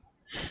cereal.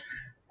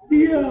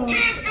 Yeah.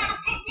 Kids gotta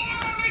put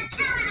water on their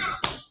cereal.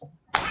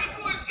 White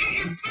boys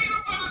eating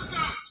peanut butter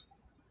sandwich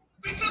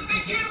because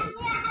they can't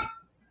afford them.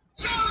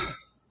 Charlie,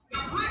 the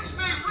rich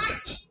stay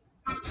rich.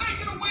 I'm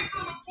taking away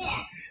from the poor.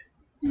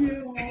 Yeah. If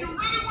you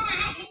really want to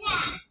help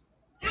Hawaii,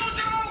 use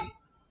your own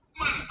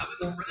money. I was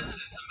the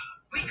residents of Maui.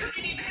 We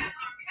couldn't even have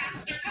our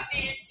pastor come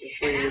in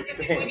and ask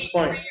us if we need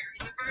prayer in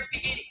the very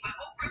beginning, but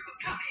Oprah could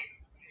come in.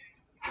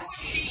 Who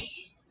is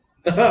she?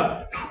 Who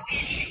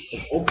is she?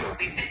 It's Oprah.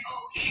 They said,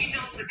 oh, she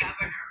knows the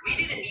governor. We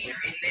didn't need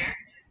her in there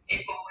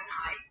in Bowen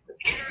High.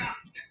 Get her out.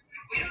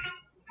 We don't know.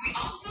 We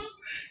also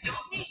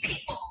don't need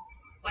people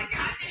like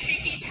kind of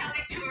shaky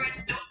telling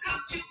tourists don't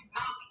come to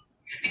Maui.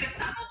 Because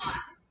some of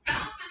us,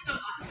 thousands of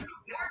us,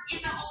 work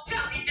in the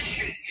hotel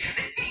industry.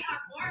 They pay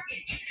our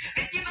mortgage.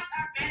 They give us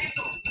our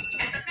medical.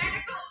 And the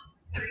medical,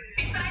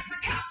 besides the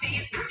county,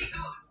 is pretty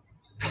good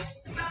for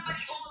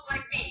somebody old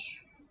like me.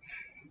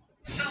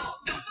 So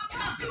don't go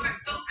tell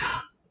tourists don't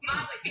come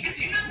Maui because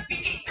you're not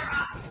speaking for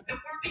us, the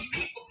working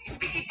people. You're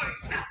speaking for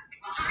yourself.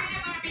 I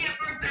ain't gonna be the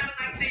first out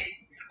like saying,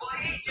 well,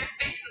 hey, Jeff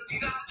Bezos,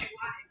 you got what you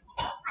wanted.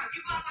 Oprah,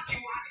 you got what you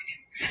wanted.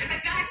 And the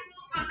guy who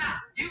owns on that,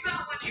 you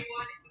got what you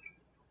wanted.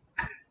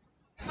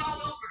 It's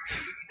all over.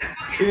 That's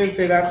why She didn't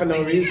say that for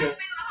no reason.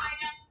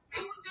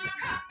 Who's gonna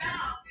come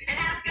now and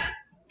ask us,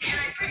 can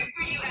I pray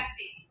for you,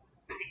 Abby?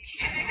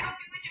 Can I help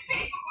you with your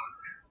paperwork?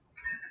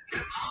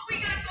 Because all we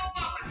got so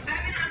far was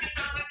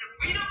 $700 and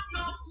we don't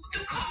know who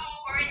to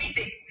call or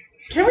anything.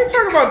 Can we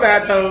talk about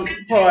that though?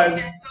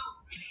 Pause.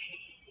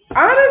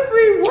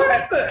 Honestly,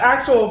 what the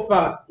actual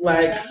fuck?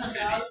 Like,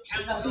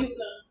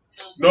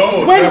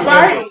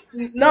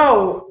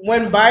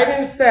 when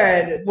Biden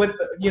said with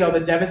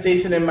the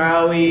devastation in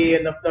Maui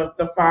and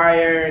the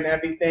fire and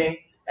everything,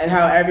 and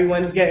how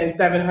everyone's getting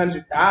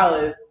 $700,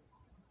 I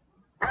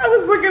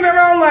was looking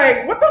around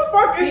like, what the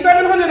fuck is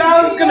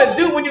 $700 gonna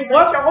do when you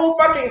lost your whole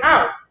fucking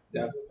house?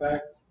 That's a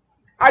fact.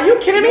 Are you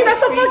kidding me?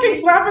 That's a fucking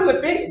slap in the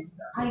face.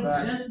 I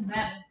just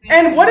met.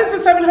 And what is the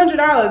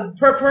 $700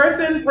 per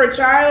person, per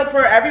child,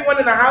 per everyone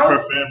in the house?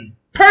 Per family.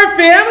 Per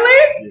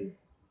family?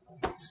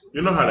 Yeah.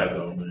 You know how that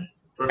goes, man.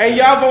 And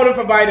y'all voted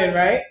for Biden,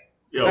 right?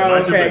 Yo,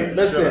 okay.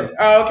 Listen.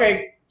 Oh,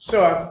 okay.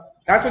 Sure.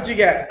 That's what you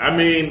get. I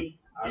mean,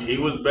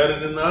 he was better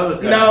than the other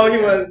guy. No, he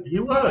was. He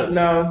was.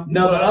 No, the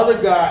other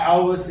guy, I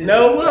was.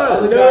 No.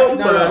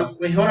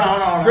 Wait, hold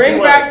on. Bring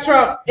back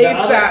Trump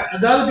ASAP.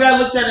 The other guy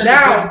looked at it.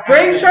 Now,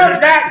 bring Trump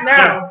back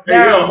now.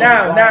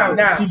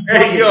 Now.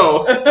 Hey,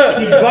 yo.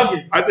 She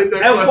bugging. I think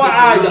that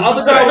FYI, the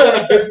other guy was on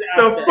a business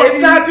aspect.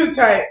 It's not too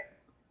tight.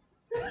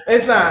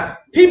 It's not.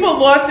 People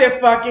lost their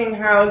fucking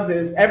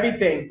houses,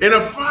 everything. In a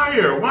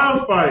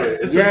wildfire.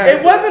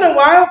 It wasn't a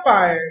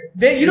wildfire.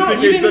 You didn't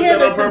hear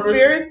the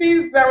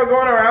conspiracies that were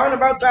going around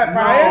about that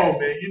fire? No,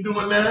 man, you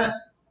doing that?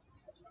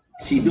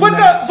 The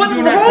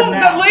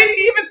lady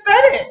even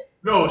said it.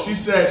 No, she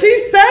said. She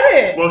said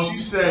it. Well, she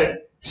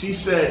said she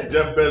said,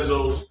 Jeff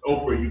Bezos,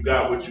 Oprah, you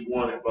got what you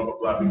wanted, blah, blah,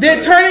 blah.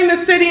 They're turning the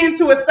city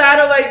into a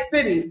satellite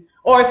city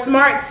or a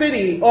smart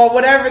city or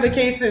whatever the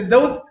case is.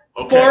 Those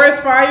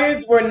forest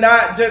fires were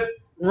not just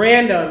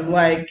random,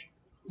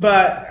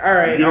 but all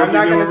right, I'm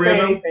not going to say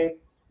anything.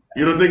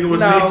 You don't think it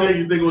was nature?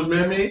 You think it was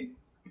man-made?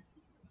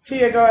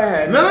 Tia, go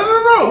ahead.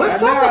 No. Let's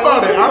talk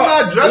about it.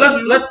 I'm not judging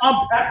you. Let's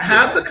unpack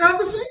Have the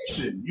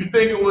conversation. You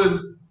think it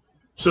was...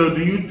 So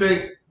do you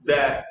think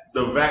that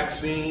the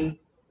vaccine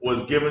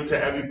was given to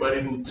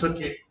everybody who took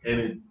it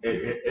and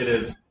it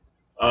is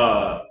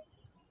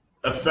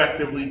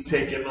effectively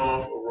taken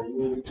off or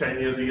removed 10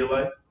 years of your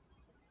life?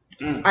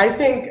 I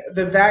think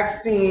the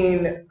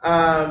vaccine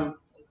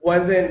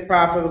wasn't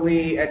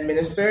properly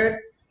administered.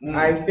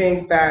 I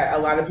think that a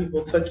lot of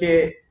people took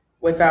it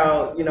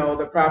without,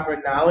 the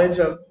proper knowledge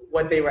of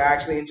what they were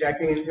actually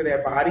injecting into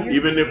their bodies.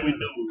 Even if we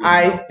knew.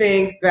 I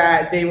think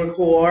that they were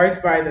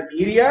coerced by the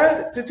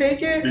media to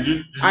take it. Did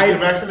you get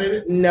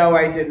vaccinated? No,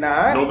 I did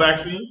not. No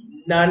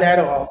vaccine? None at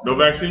all. No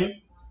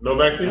vaccine? No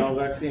vaccine? No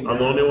vaccine. I'm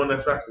the only one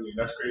that's vaccinated.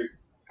 That's crazy.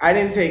 I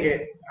didn't take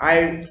it.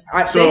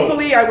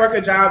 Thankfully, I work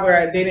a job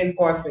where they didn't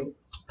force me.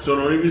 So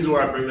the only reason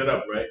why I bring that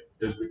up, right,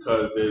 is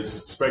because there's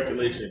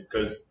speculation.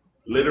 Because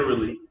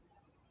literally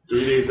 3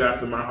 days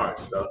after my heart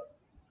stuff,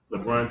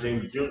 LeBron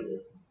James Jr.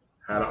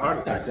 had a heart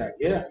attack.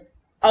 Yeah.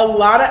 A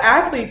lot of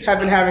athletes have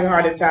been having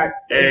heart attacks.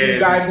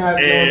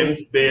 And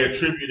they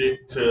attribute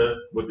it to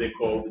what they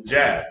call the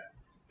jab.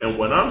 And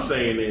what I'm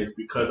saying is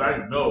because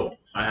I know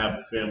I have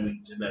a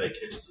family genetic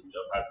history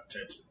of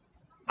hypertension,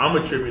 I'm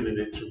attributing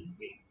it to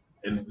me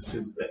and the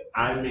decisions that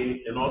I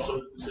made, and also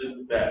the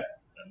decisions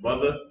that my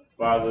mother,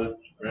 father,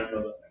 my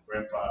grandmother, my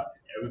grandpa,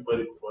 and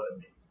everybody before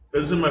me.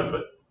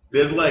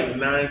 There's like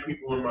 9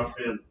 people in my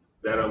family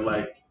that are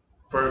like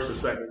first or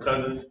second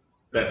cousins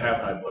that have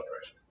high blood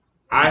pressure.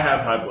 I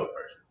have high blood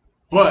pressure,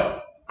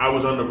 but I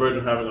was on the verge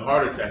of having a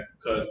heart attack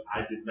because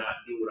I did not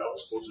do what I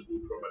was supposed to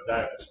do from a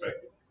diet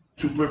perspective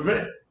to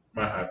prevent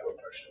my high blood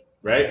pressure,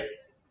 right?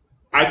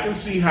 I can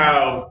see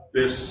how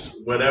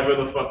this, whatever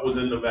the fuck was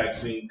in the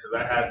vaccine, because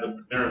I had the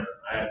Moderna.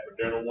 I had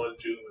Moderna 1,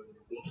 2, and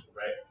the booster,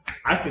 right?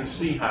 I can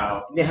see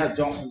how... They had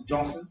Johnson &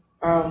 Johnson?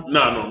 No,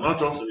 not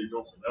Johnson &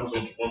 Johnson. That was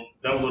only one.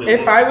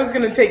 If I was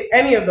going to take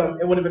any of them,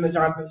 it would have been the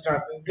Johnson &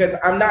 Johnson, because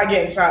I'm not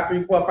getting shot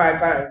 3, 4, 5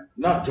 times.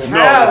 Not Johnson.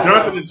 No, the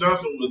Johnson &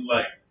 Johnson was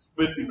like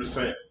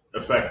 50%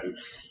 effective.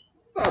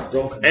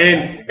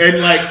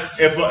 And like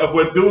if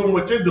we're doing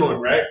what you're doing,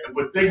 right? If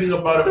we're thinking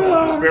about it from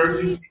a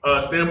conspiracy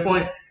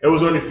standpoint, it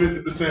was only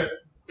 50%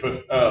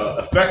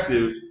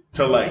 effective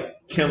to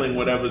like killing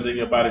whatever's in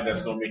your body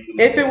that's gonna make you.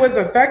 If it was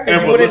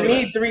effective, you wouldn't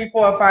need 3,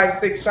 4, 5,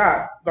 6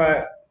 shots.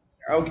 But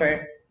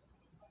okay,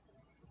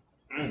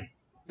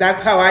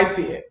 that's how I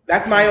see it.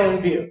 That's my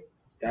own view.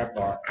 That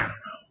part. I don't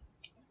know.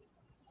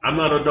 I'm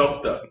not a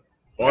doctor.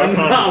 I'm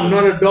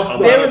not a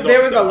doctor.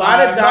 There was a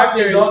lot of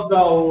doctors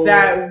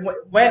that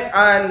went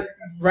on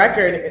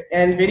record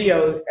and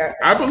video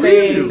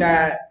saying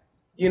that,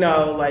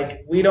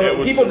 like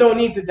people don't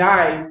need to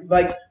die.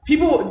 Like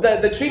people,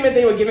 the treatment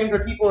they were giving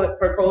for people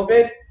for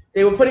COVID,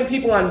 they were putting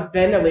people on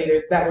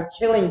ventilators that were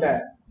killing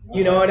them.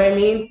 You know what I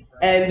mean?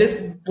 And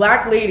this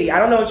black lady, I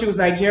don't know if she was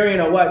Nigerian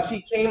or what,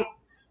 she came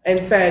and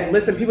said,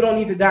 listen, people don't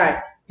need to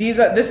die.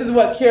 This is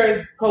what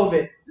cures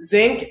COVID.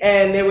 Zinc,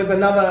 and there was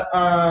another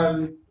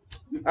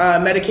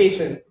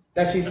medication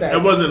that she said.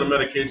 It wasn't a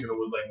medication, it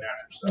was like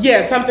natural stuff.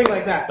 Yeah, something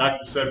like that.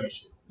 Dr. Sebi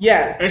shit.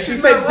 Yeah. And she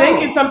said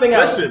zinc and something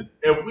else. Listen,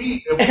 if we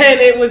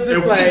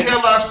heal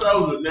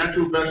ourselves with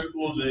natural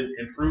vegetables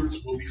and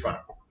fruits, we'll be fine.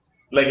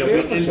 Like if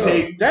we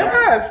intake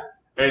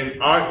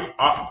and our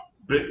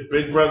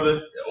big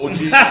brother, OG,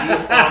 he a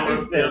farmer, you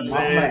know what I'm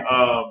saying?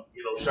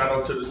 Shout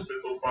out to the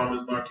Smithfield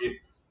Farmers Market.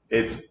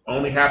 It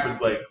only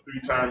happens like 3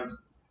 times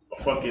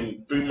a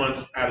fucking 3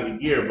 months out of the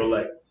year, but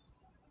like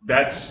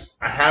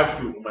I have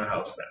fruit in my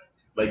house now.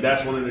 Like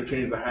that's one of the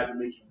changes I had to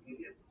make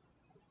immediately.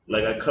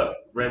 Like I cut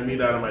red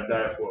meat out of my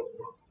diet for a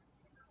month.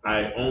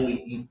 I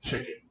only eat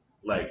chicken.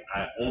 Like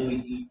I only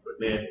eat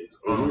bananas,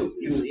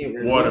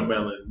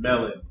 watermelon,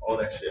 melon, all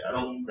that shit. I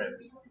don't eat red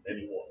meat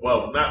anymore.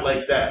 Well, not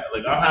like that.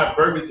 Like I'll have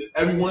burgers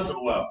every once in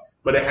a while,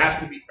 but it has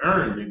to be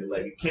earned, nigga.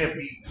 Like it can't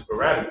be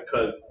sporadic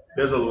because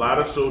there's a lot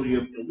of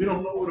sodium, and we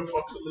don't know where the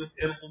fuck some of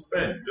the animals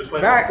been. Just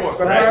like facts,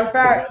 right?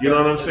 Facts. You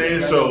know what I'm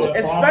saying? So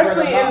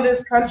especially in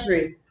this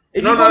country.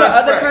 If you go to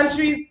other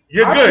countries,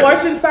 our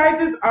portion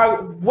sizes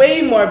are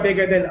way more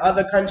bigger than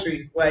other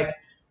countries. Like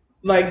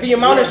the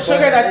amount of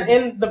sugar that's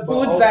in the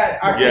foods that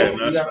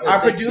are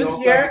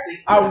produced here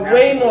are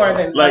way more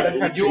than other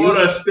countries. You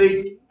order a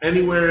steak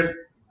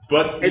anywhere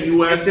but the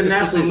U.S.,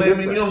 it's a filet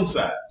mignon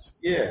size.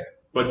 Yeah.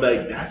 But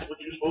like that's what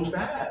you're supposed to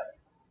have.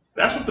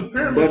 That's what the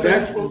pyramid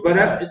says. But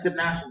that's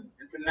international.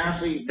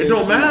 Internationally, it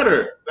don't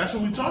matter. That's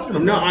what we're talking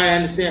about. No, I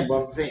understand, but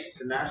I'm saying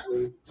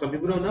internationally, some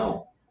people don't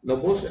know. No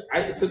bullshit.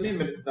 It took me a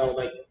minute to know.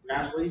 Like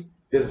internationally,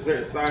 there's a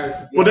certain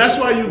size. Well, that's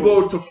why you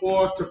go to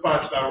 4 to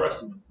 5 star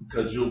restaurants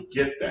because you'll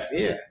get that.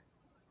 Yeah.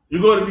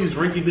 You go to these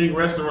rinky-dink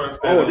restaurants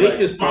that they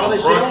just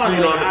polish it on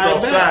the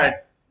south side,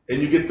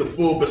 and you get the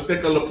full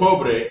bistecca la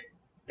pobre,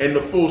 and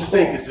the full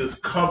steak is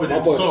just covered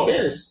in salt.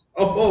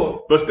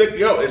 But steak,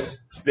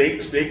 it's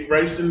steak,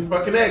 rice, and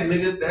fucking egg,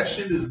 nigga. That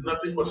shit is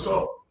nothing but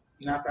salt.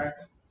 Not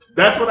facts.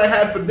 That's what I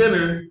had for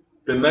dinner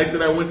the night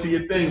that I went to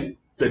your thing.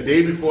 The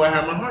day before I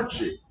had my heart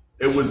shit.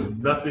 It was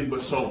nothing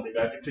but salt, nigga.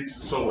 I could taste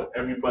the salt with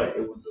every bite.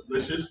 It was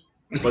delicious.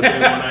 But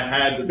then when I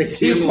had the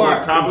tequila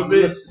on top of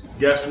it,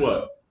 guess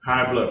what?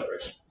 High blood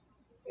pressure.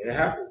 It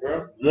happened,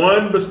 bro.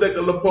 One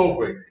Bistecca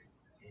Lepobre.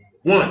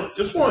 One.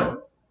 Just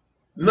one.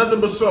 Nothing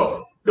but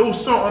salt. There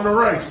was salt on the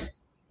rice.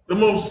 The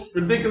most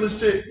ridiculous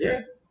shit.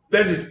 Yeah.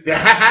 That's it.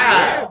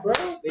 Yeah, bro.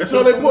 That's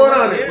all they poured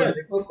on it. Yeah,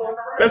 they put salt on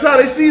the rice. That's how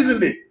they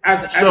seasoned it.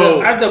 As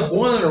they're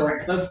boiling the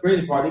rice, that's the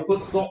crazy part. They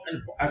put salt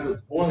in as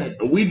it's boiling.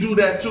 And we do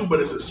that too, but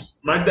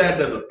my dad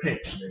does a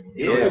pinch. Nigga.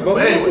 Yeah,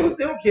 but anyway,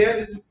 they don't care.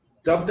 They just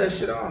dump that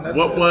shit on. That's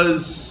what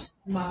was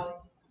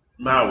Maui?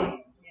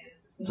 Yeah.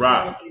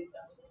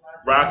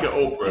 Rock and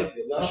Oprah.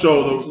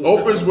 So the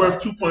Oprah's worth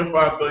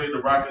 $2.5 billion.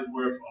 The Rock is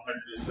worth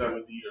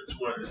 170 or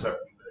 270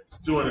 million. It's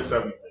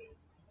 270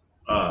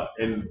 million.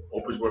 And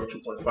Oprah's worth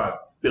 2.5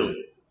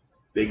 billion.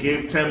 They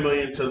gave 10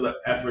 million to the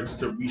efforts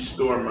to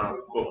restore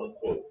Maui, quote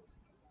unquote.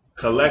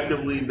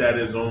 Collectively, that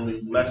is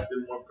only less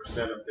than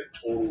 1% of their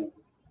total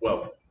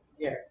wealth.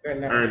 Yeah,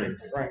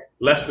 earnings. Right.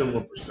 Less than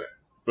 1%.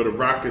 For the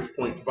Rock, it's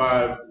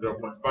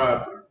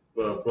 0.5.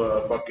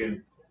 For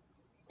fucking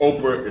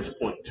Oprah, it's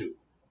 0.2.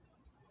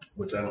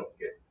 Which I don't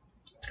get.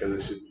 Because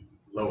it should be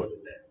lower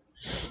than that.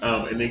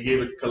 And they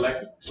gave it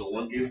collectively. So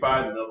one gave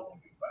 5, another one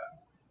gave 5.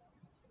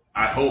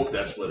 I hope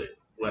that's what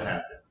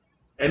happened.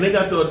 And they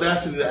got the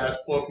audacity to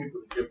ask poor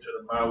people to give to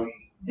the Maui.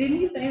 Didn't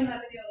you say in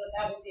that video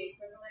that was the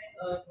equivalent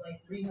of like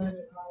 $300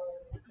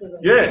 to the?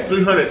 Yeah,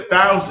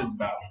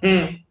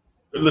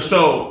 $300,000. So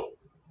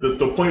the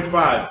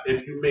 0.5,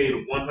 if you made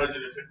if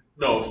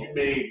you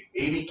made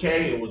 80K,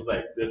 it was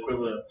like the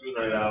equivalent of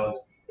 $300.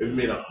 If you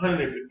made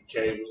 150K,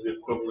 it was the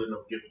equivalent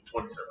of giving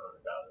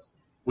 $2,700,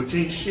 which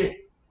ain't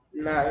shit.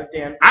 Not a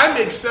damn. I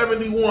make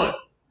 71.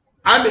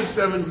 I'm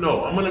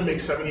gonna make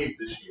 78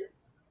 this year.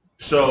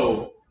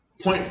 So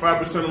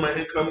 0.5% of my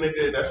income,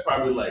 nigga, that's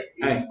probably like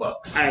 $80.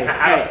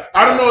 I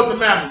don't know what the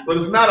math is, but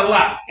it's not a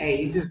lot. Hey,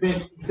 he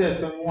said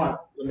 71.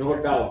 Let me hold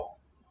a dollar.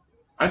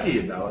 I give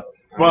you a dollar.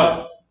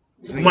 But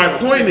my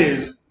point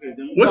is,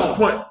 what's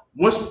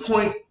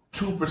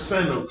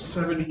 0.2% of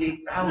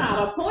 78,000?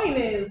 Nah, the point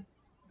is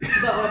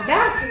the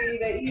audacity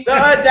that you. The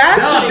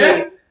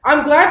audacity.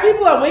 I'm glad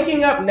people are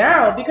waking up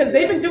now because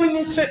they've been doing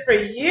this shit for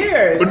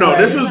years. But no,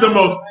 this was the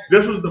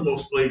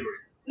most flagrant.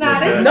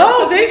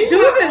 They do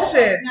this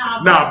shit.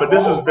 But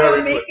this is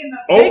very.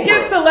 They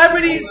get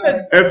celebrities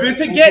to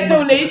get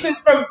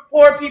donations from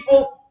poor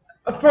people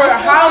for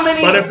how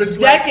many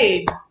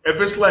decades?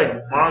 If it's like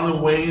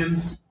Marlon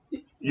Wayans,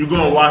 you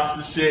gonna watch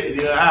the shit and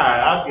you're all right,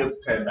 I'll give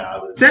 $10.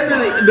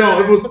 No,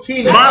 it was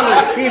Keenan.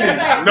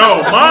 Marlon.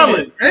 No,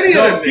 Marlon. Any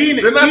of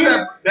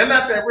them. They're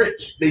not that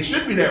rich. They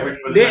should be that rich,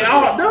 but they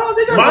got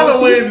Marlon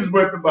Wayans is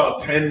worth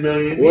about $10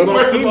 million. He's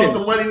worth about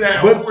the money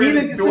that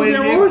Keenan still get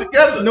royalties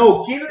together.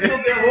 No, Keenan still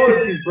get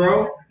royalties,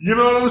 bro. You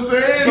know what I'm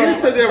saying? Keenan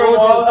still get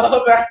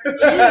royalties.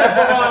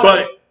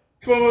 But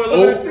from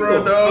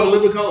Oprah,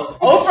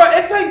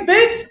 Oprah, it's like,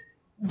 bitch,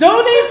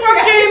 donate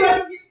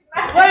fucking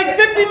like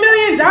 $50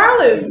 million.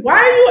 Why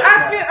are you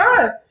asking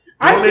us?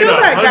 I feel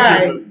that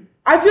guy.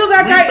 I feel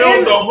that guy. We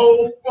built the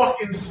whole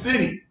fucking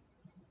city.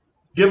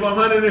 Give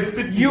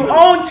 150. You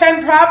own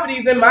 10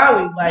 properties in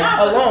Maui, alone.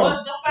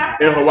 But the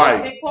fact in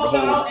Hawaii. They called her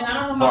out, and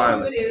I don't know how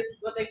true it is,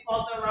 but they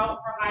called her out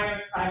for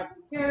hiring private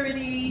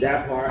security.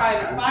 That part.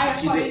 Private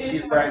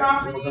firefighters for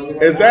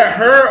properties. Is that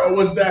her or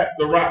was that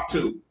The Rock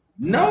too?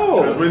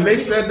 No. When they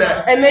said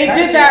that, and they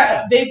did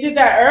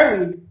that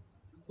early.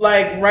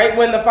 Like right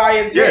when the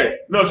fires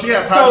hit. No, she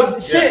had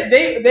problems. So shit,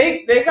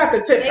 they got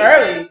the tip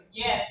early.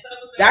 Yeah.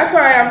 That's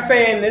why I'm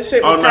saying this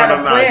shit was kind of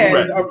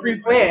planned or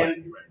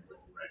pre-planned.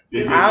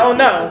 I don't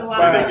know.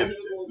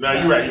 No,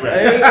 you're right.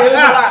 It was a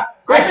lot.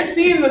 I've been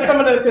seeing some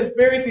of the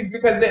conspiracies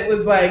because it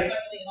was like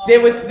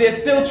there's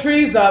still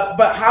trees up,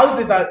 but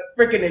houses are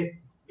freaking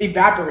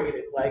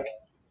evaporated. Like,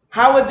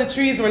 how would the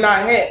trees were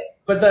not hit,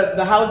 but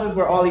the houses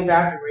were all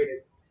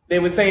evaporated? They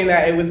were saying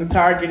that it was a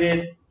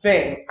targeted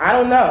thing. I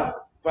don't know.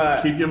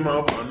 But keep your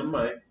mouth on the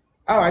mic.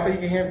 Oh, I thought you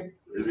can hear me.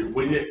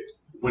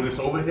 When it's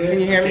over here, can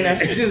you hear me?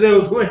 That's just it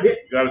was with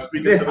it. You gotta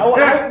speak into the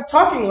I'm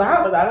talking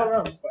loud, but I don't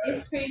know.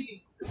 It's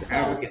crazy. It's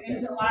so in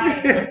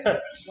July,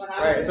 when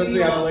I was in New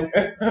York,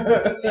 in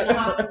the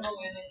hospital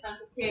in the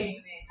intensive care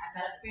unit, I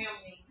met a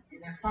family, and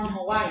they're from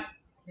Hawaii.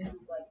 This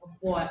is like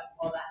before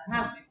all that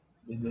happened.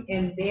 Mm-hmm.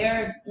 And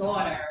their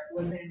daughter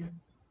was it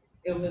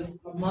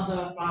was a mother,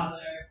 a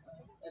father,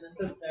 and a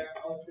sister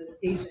of this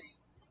patient.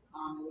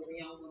 It was a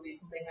young woman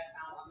who they had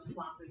found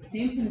unresponsive,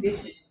 same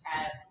condition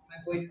as my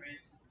boyfriend.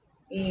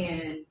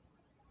 And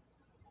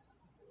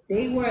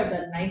they were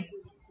the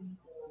nicest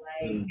people.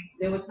 Like,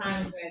 there were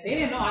times where they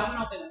didn't know. I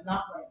went out there with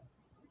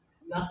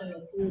nothing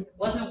with food.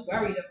 Wasn't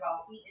worried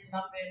about eating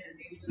nothing. And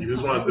they just you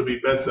just wanted to be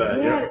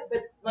bedside, yeah.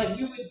 But, like,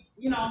 you would,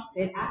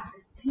 they'd ask,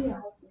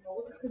 Tia,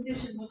 what's this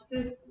condition? What's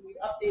this? We'd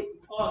update, we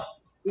talk.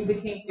 We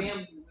became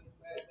family.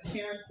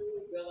 sharing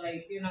food. We're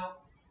like,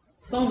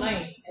 so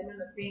nice. And then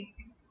to think,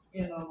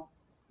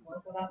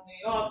 once I left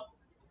New York,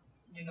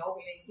 we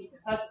didn't keep in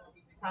touch, we don't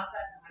keep in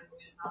contact, and I go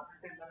in the house and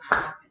things are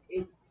not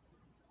happening.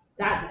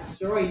 That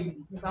destroyed me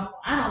because I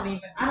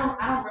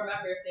don't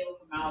remember if they were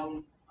from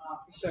Maui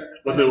for sure.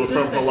 But they were just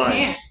from Hawaii.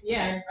 Chance,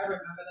 yeah, I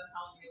remember them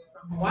telling me they were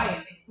from Hawaii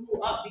and they flew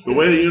up because the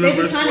way the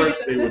universe they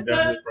works, they were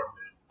definitely from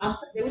there.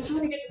 They were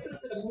trying to get the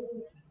sister to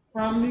move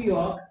from New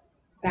York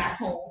back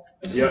home,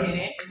 and she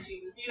didn't, and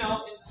she was, in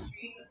the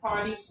streets and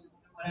partying and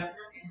whatever,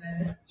 and then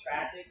this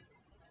tragic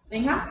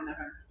thing happened to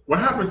her. What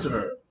happened to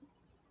her?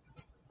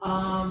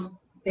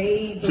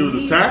 She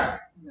was attacked?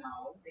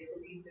 No, they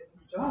believed it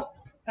was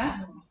drugs,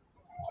 fentanyl.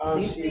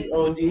 Oh, she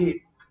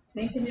OD'd.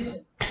 Same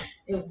condition.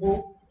 They were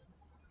both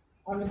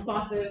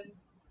unresponsive.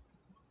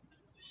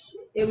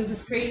 It was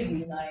just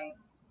crazy, like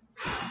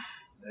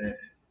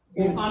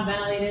both on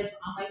ventilators,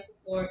 on life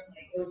support.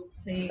 Like it was the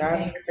same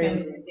thing. His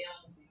family was dealing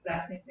with the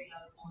exact same thing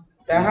I was going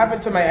through. That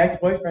happened to my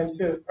ex-boyfriend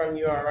too from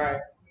URI.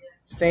 Yeah.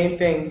 Same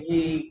thing.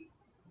 He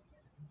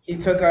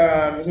took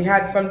he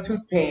had some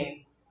tooth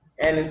pain,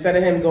 and instead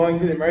of him going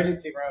to the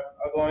emergency room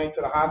or going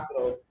to the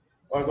hospital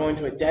or going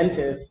to a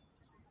dentist,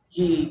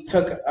 he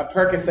took a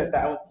Percocet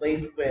that was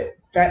laced with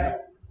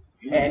fentanyl,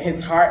 and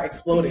his heart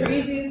exploded. The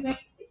craziest thing,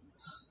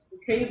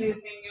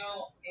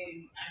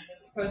 and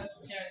this is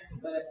personal sharing,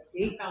 but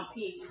they found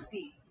THC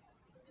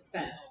in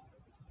fentanyl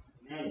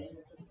in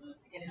the system,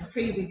 and it's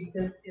crazy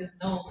because it's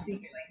no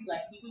secret.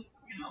 Like he was,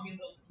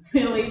 he's a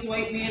middle-aged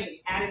white man, but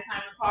he had his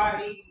time to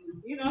party. He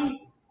was,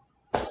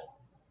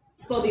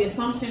 so the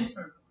assumption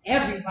from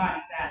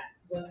everybody that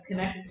was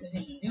connected to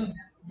him and knew him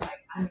was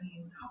like, how could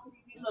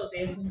he be so?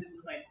 They assumed it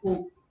was like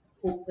cool,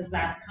 because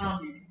that's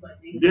common. It's like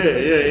they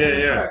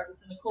yeah.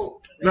 It's in the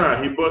coke. So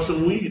nah, he bought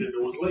some weed and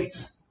it was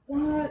laced.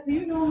 What? Do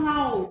you know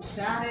how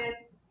shattered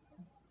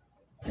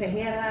to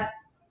hear that?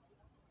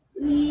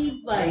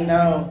 Weed, like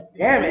no,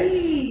 damn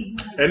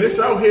it. And it's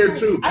out here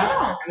too. I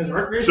know. And it's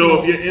recreational.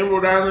 So if you're in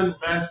Rhode Island,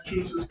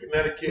 Massachusetts,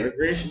 Connecticut,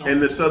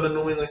 and the southern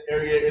New England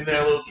area, in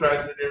that little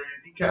tri-state area,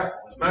 be careful.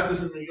 It's not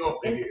just in New York.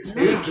 It's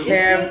here too. Be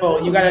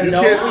careful. You gotta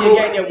know where you're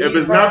getting your weed If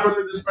it's from. not from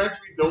the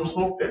dispensary, don't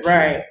smoke that shit.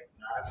 Right.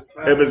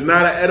 If it's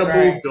not an edible,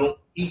 Right. don't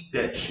eat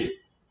that shit.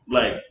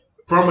 Like,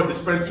 from a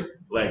dispensary.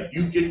 Like,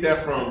 you get that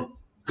from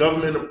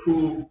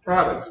government-approved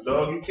products,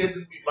 dog. You can't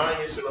just be buying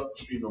your shit off the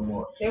street no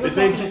more. They were This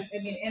ain't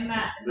talking, in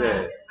that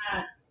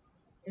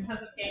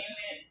intensive care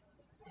unit,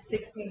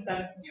 16,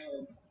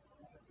 17-year-olds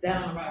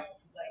down on the right.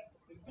 Like,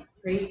 it's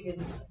crazy.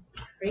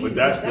 But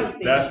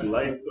that's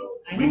life, though.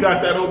 We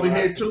got that over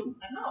here, too.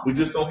 I know. We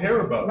just don't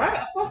hear about it. Right,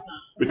 of course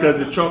not. Because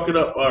they chalk it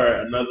up, all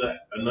right,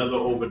 another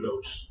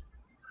overdose.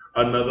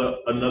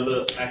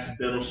 Another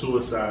accidental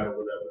suicide or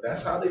whatever.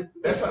 That's how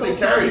they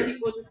carry it.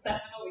 People just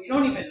stepping over. You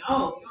don't even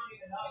know.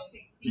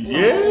 You think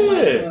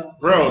Yeah,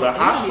 bro. The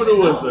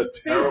hospital is a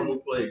terrible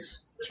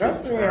place.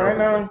 Trust me, I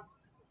know.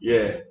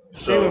 Yeah.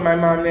 Stay with my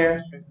mom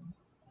there for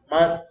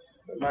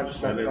months.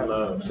 Sending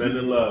love,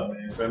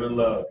 man. Sending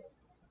love.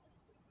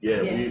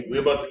 Yeah,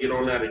 we're about to get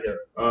on out of here.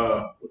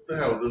 What the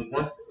hell? There's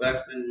one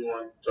last thing we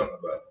want to talk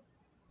about.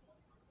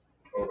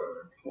 Hold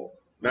on.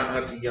 Not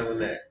Auntie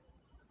yelling at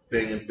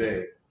Thing and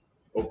Thing.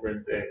 Oprah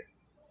and Thing.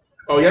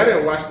 Oh, y'all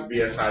didn't watch the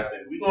BS High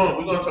thing. We're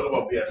gonna talk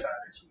about BS High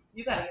next week.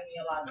 You gotta give me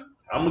a lot.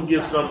 I'm gonna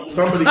give somebody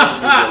gonna give you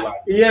a lot.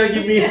 You gotta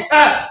give me.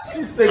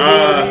 She said, "You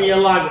gotta give me a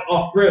login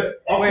off rip."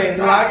 Wait,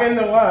 log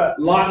into what?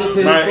 Log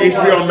into my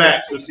HBO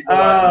Max. So she can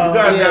watch. You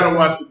guys gotta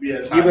watch the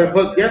BS High. You better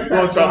put guest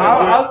pass.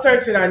 I'll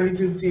search it on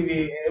YouTube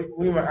TV.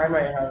 I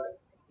might have it.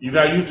 You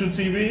got YouTube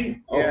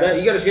TV? Oh, yeah.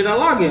 You gotta share that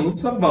login. What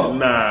you talking about?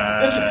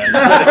 Nah.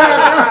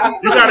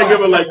 You gotta give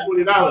her like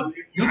 $20.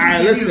 YouTube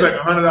TV is like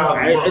 $100 a month.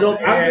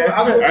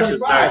 I'll give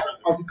 25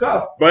 off the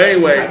cuff. But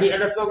anyway, I need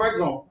NFL Red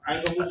Zone.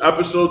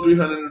 episode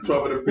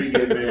 312 of the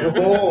pregame, man.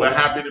 We're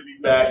happy to be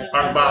back.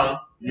 Bang bang.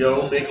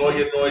 Yo, make all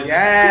your noises.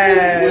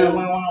 Yes.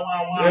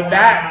 We're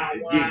back.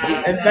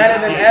 And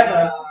better than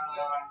ever.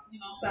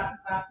 Sassy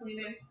class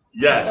cleaning.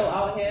 Yes. So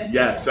out here.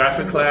 Yes.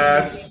 Sassy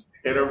class.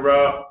 Hit her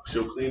up.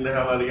 She'll clean the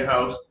hell out of your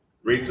house.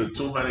 Rates of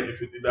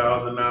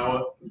 $250 an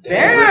hour.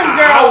 Damn,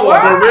 girl.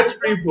 What? For rich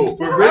people.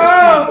 For rich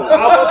people.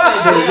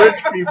 For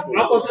rich people.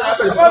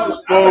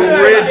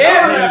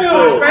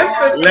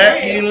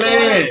 Let me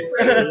land.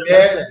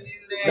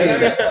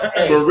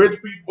 For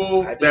rich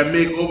people that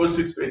make over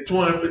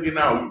 $250 an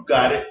hour, you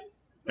got it.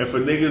 And for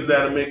niggas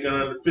that are making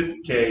under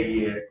 $50K a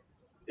year,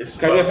 it's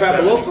about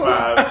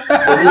 $75.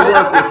 But we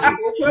work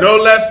with you. No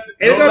less.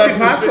 It's gonna be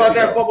possible. I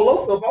got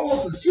Fabuloso.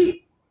 Fabuloso is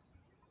cheap.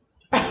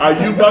 Are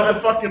you about to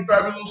fucking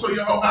Fabuloso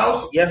your whole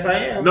house? Yes, I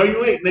am. No,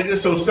 you ain't, nigga.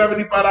 So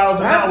 $75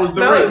 an hour is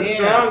the rate.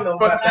 Strong, though.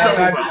 Fuck you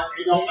talking about?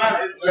 It don't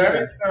matter. It's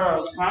very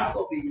strong.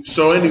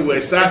 So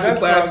anyway, Sassy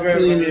Class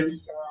Cleaning.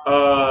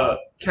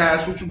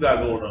 Cash, what you got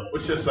going on?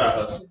 What's your side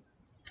hustle?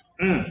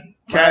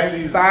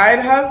 Cassie's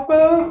side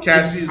hustle.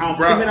 Cassie's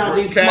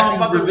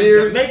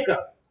Braziers.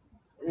 Jamaica.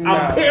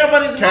 I'm paying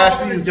about these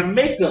Cassie's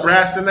Jamaica.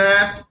 Brass and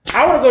ass.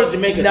 I want to go to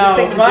Jamaica. No,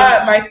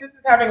 but my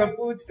sister's having a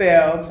food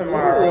sale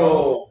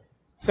tomorrow.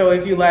 So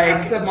if you like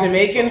said my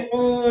Jamaican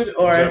food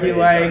or if you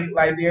like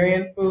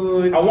Liberian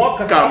food, I want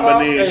cassava.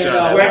 Combination.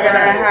 we're gonna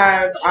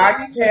have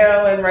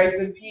oxtail and rice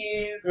and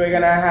peas. We're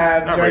gonna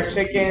have Not jerk rice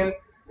and chicken,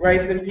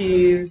 rice and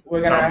peas.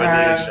 We're gonna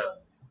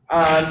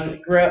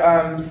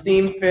have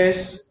steamed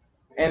fish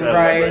and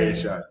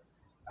rice,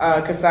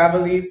 cassava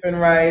leaf and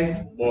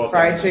rice,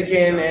 fried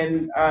chicken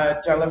and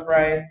jollof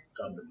rice.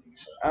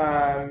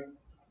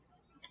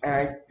 And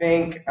I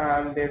think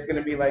there's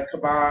gonna be like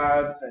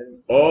kebabs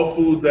and all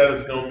food that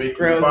is gonna make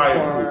you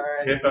fire.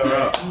 Hit her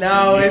up.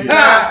 No, it's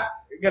not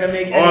gonna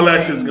make all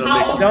that shit's gonna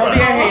make you Don't be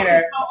a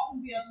hater. How often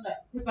do you have to do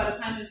that? Because by the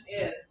time this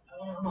airs, I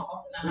don't know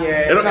how often.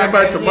 It'll get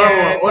by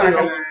tomorrow on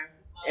audio.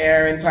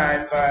 Air in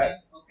time, but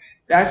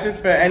that's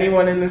just for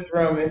anyone in this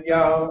room. If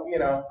y'all,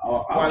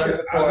 want to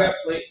support. I'll get a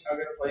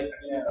plate.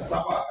 Yeah.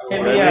 Cassava.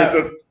 Hit me up.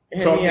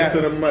 Talking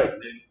to the mic,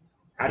 baby.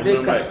 I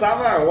did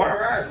cassava or white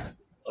rice.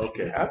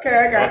 Okay,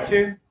 I got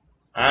you.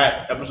 All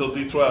right, episode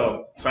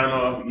 312. Sign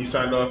off. You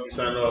signed off.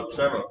 Sign off.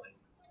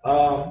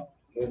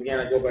 Once again,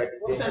 I go back.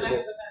 What's your next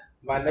event?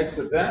 My next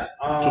event?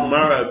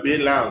 Tomorrow at Bay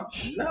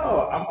Lounge.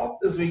 No, I'm off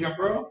this weekend,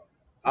 bro.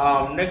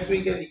 Next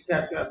weekend, you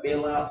tapped out Bay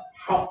Lounge.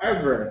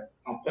 However,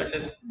 I'm putting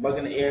this bug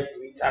in the air because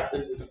we tapped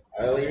in this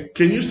earlier.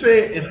 Can you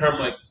say it in her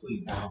mic,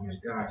 please? Oh, my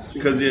gosh.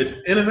 Because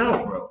it's in and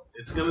out, bro.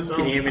 It's going to sound...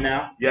 Can you hear me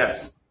now?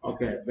 Yes.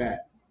 Okay,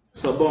 back.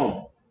 So,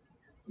 boom.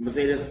 I'm going to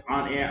say this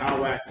on air, on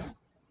wax.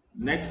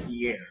 Next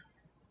year,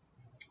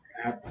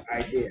 I have this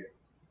idea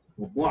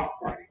for block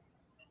party.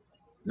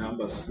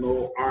 Number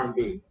slow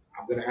R&B.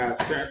 I'm gonna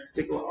have certain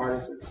particular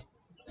artists.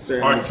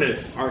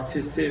 Artists.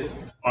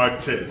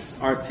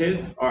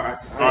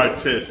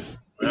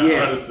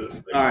 Yeah.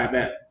 All right,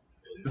 bet.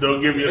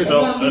 Don't give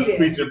yourself a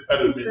speech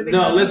impediment.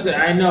 No, listen.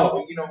 I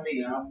know. You know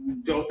me.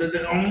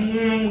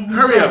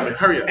 Hurry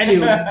up.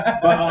 Anyway,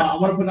 but I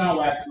want to put on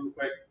wax real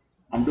quick.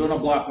 I'm doing a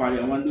block party.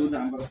 I want to do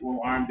number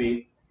slow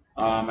R&B.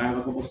 I have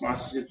a couple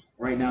sponsorships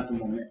right now at the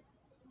moment,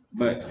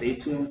 but stay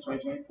tuned.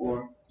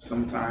 2024,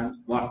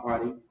 sometime block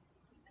party,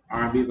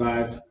 R&B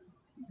vibes.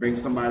 Bring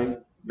somebody,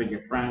 bring your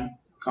friend,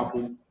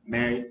 couple,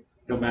 married,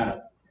 don't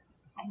matter.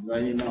 I'm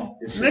letting you know.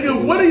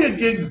 Nigga, what are your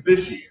gigs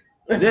this year?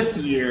 This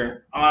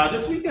weekend.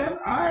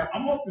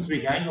 I'm off this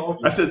weekend. I ain't gonna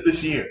hold you. I said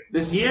this year.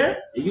 This year,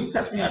 you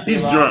catch me out.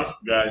 He's drunk,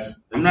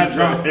 guys. I'm not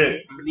drunk.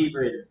 I'm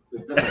inebriated.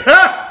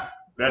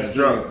 That's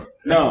drunk.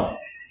 No,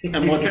 a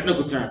more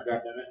technical term.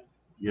 Goddammit.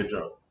 You're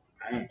drunk.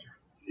 I ain't drunk.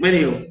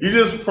 Anywho, you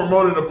just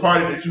promoted a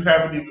party that you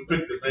haven't even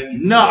picked the venue.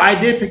 No, I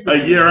did pick the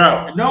venue. A year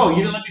out. No, you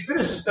didn't let me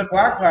finish. It's the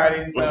block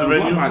party. What's the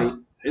venue? Block party.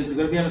 It's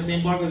going to be on the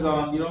same block as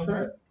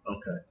 3rd.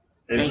 Okay.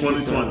 In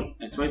 2020.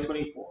 In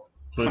 2024.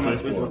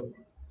 2024.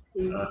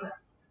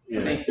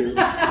 Yeah. Thank you.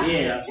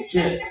 Yeah, that's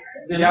shit.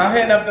 Y'all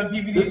hitting up the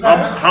PPD.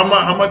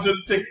 How much are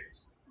the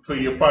tickets for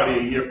your party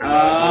a year from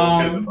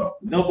now?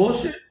 No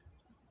bullshit.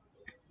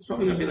 It's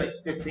probably going to be like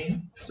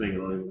 15.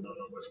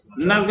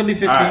 No, it's going to be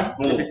 15. All right,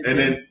 boom. And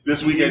then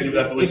this weekend, you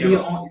got the weekend.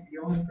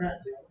 You're only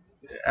friends,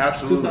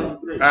 Absolutely.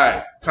 2003. All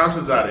right,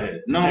 Thompson's out of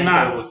here. No, I'm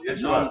not.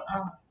 Yes, you are.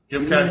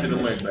 Give Cassie the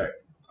mic back.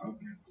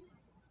 Okay.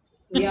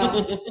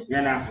 Yeah. You're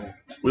an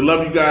asshole. We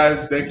love you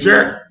guys. Thank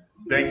you.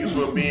 Thank you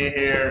for being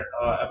here.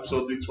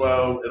 Episode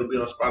 312. It'll be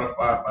on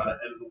Spotify by the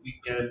end of the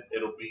weekend.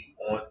 It'll be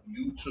on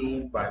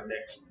YouTube by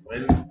next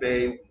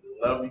Wednesday. We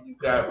love you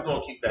guys. We're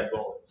going to keep that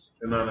going.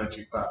 The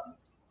non-entry poppy.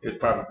 It's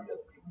probably going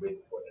to be way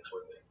before next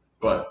Wednesday.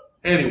 But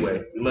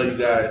anyway, we love you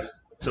guys.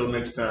 Until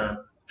next time,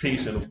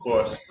 peace. And of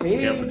course,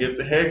 can't forget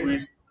the hair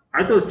grease.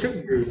 Aren't those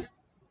chicken grease?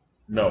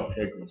 No,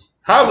 hair grease.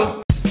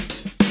 Holla!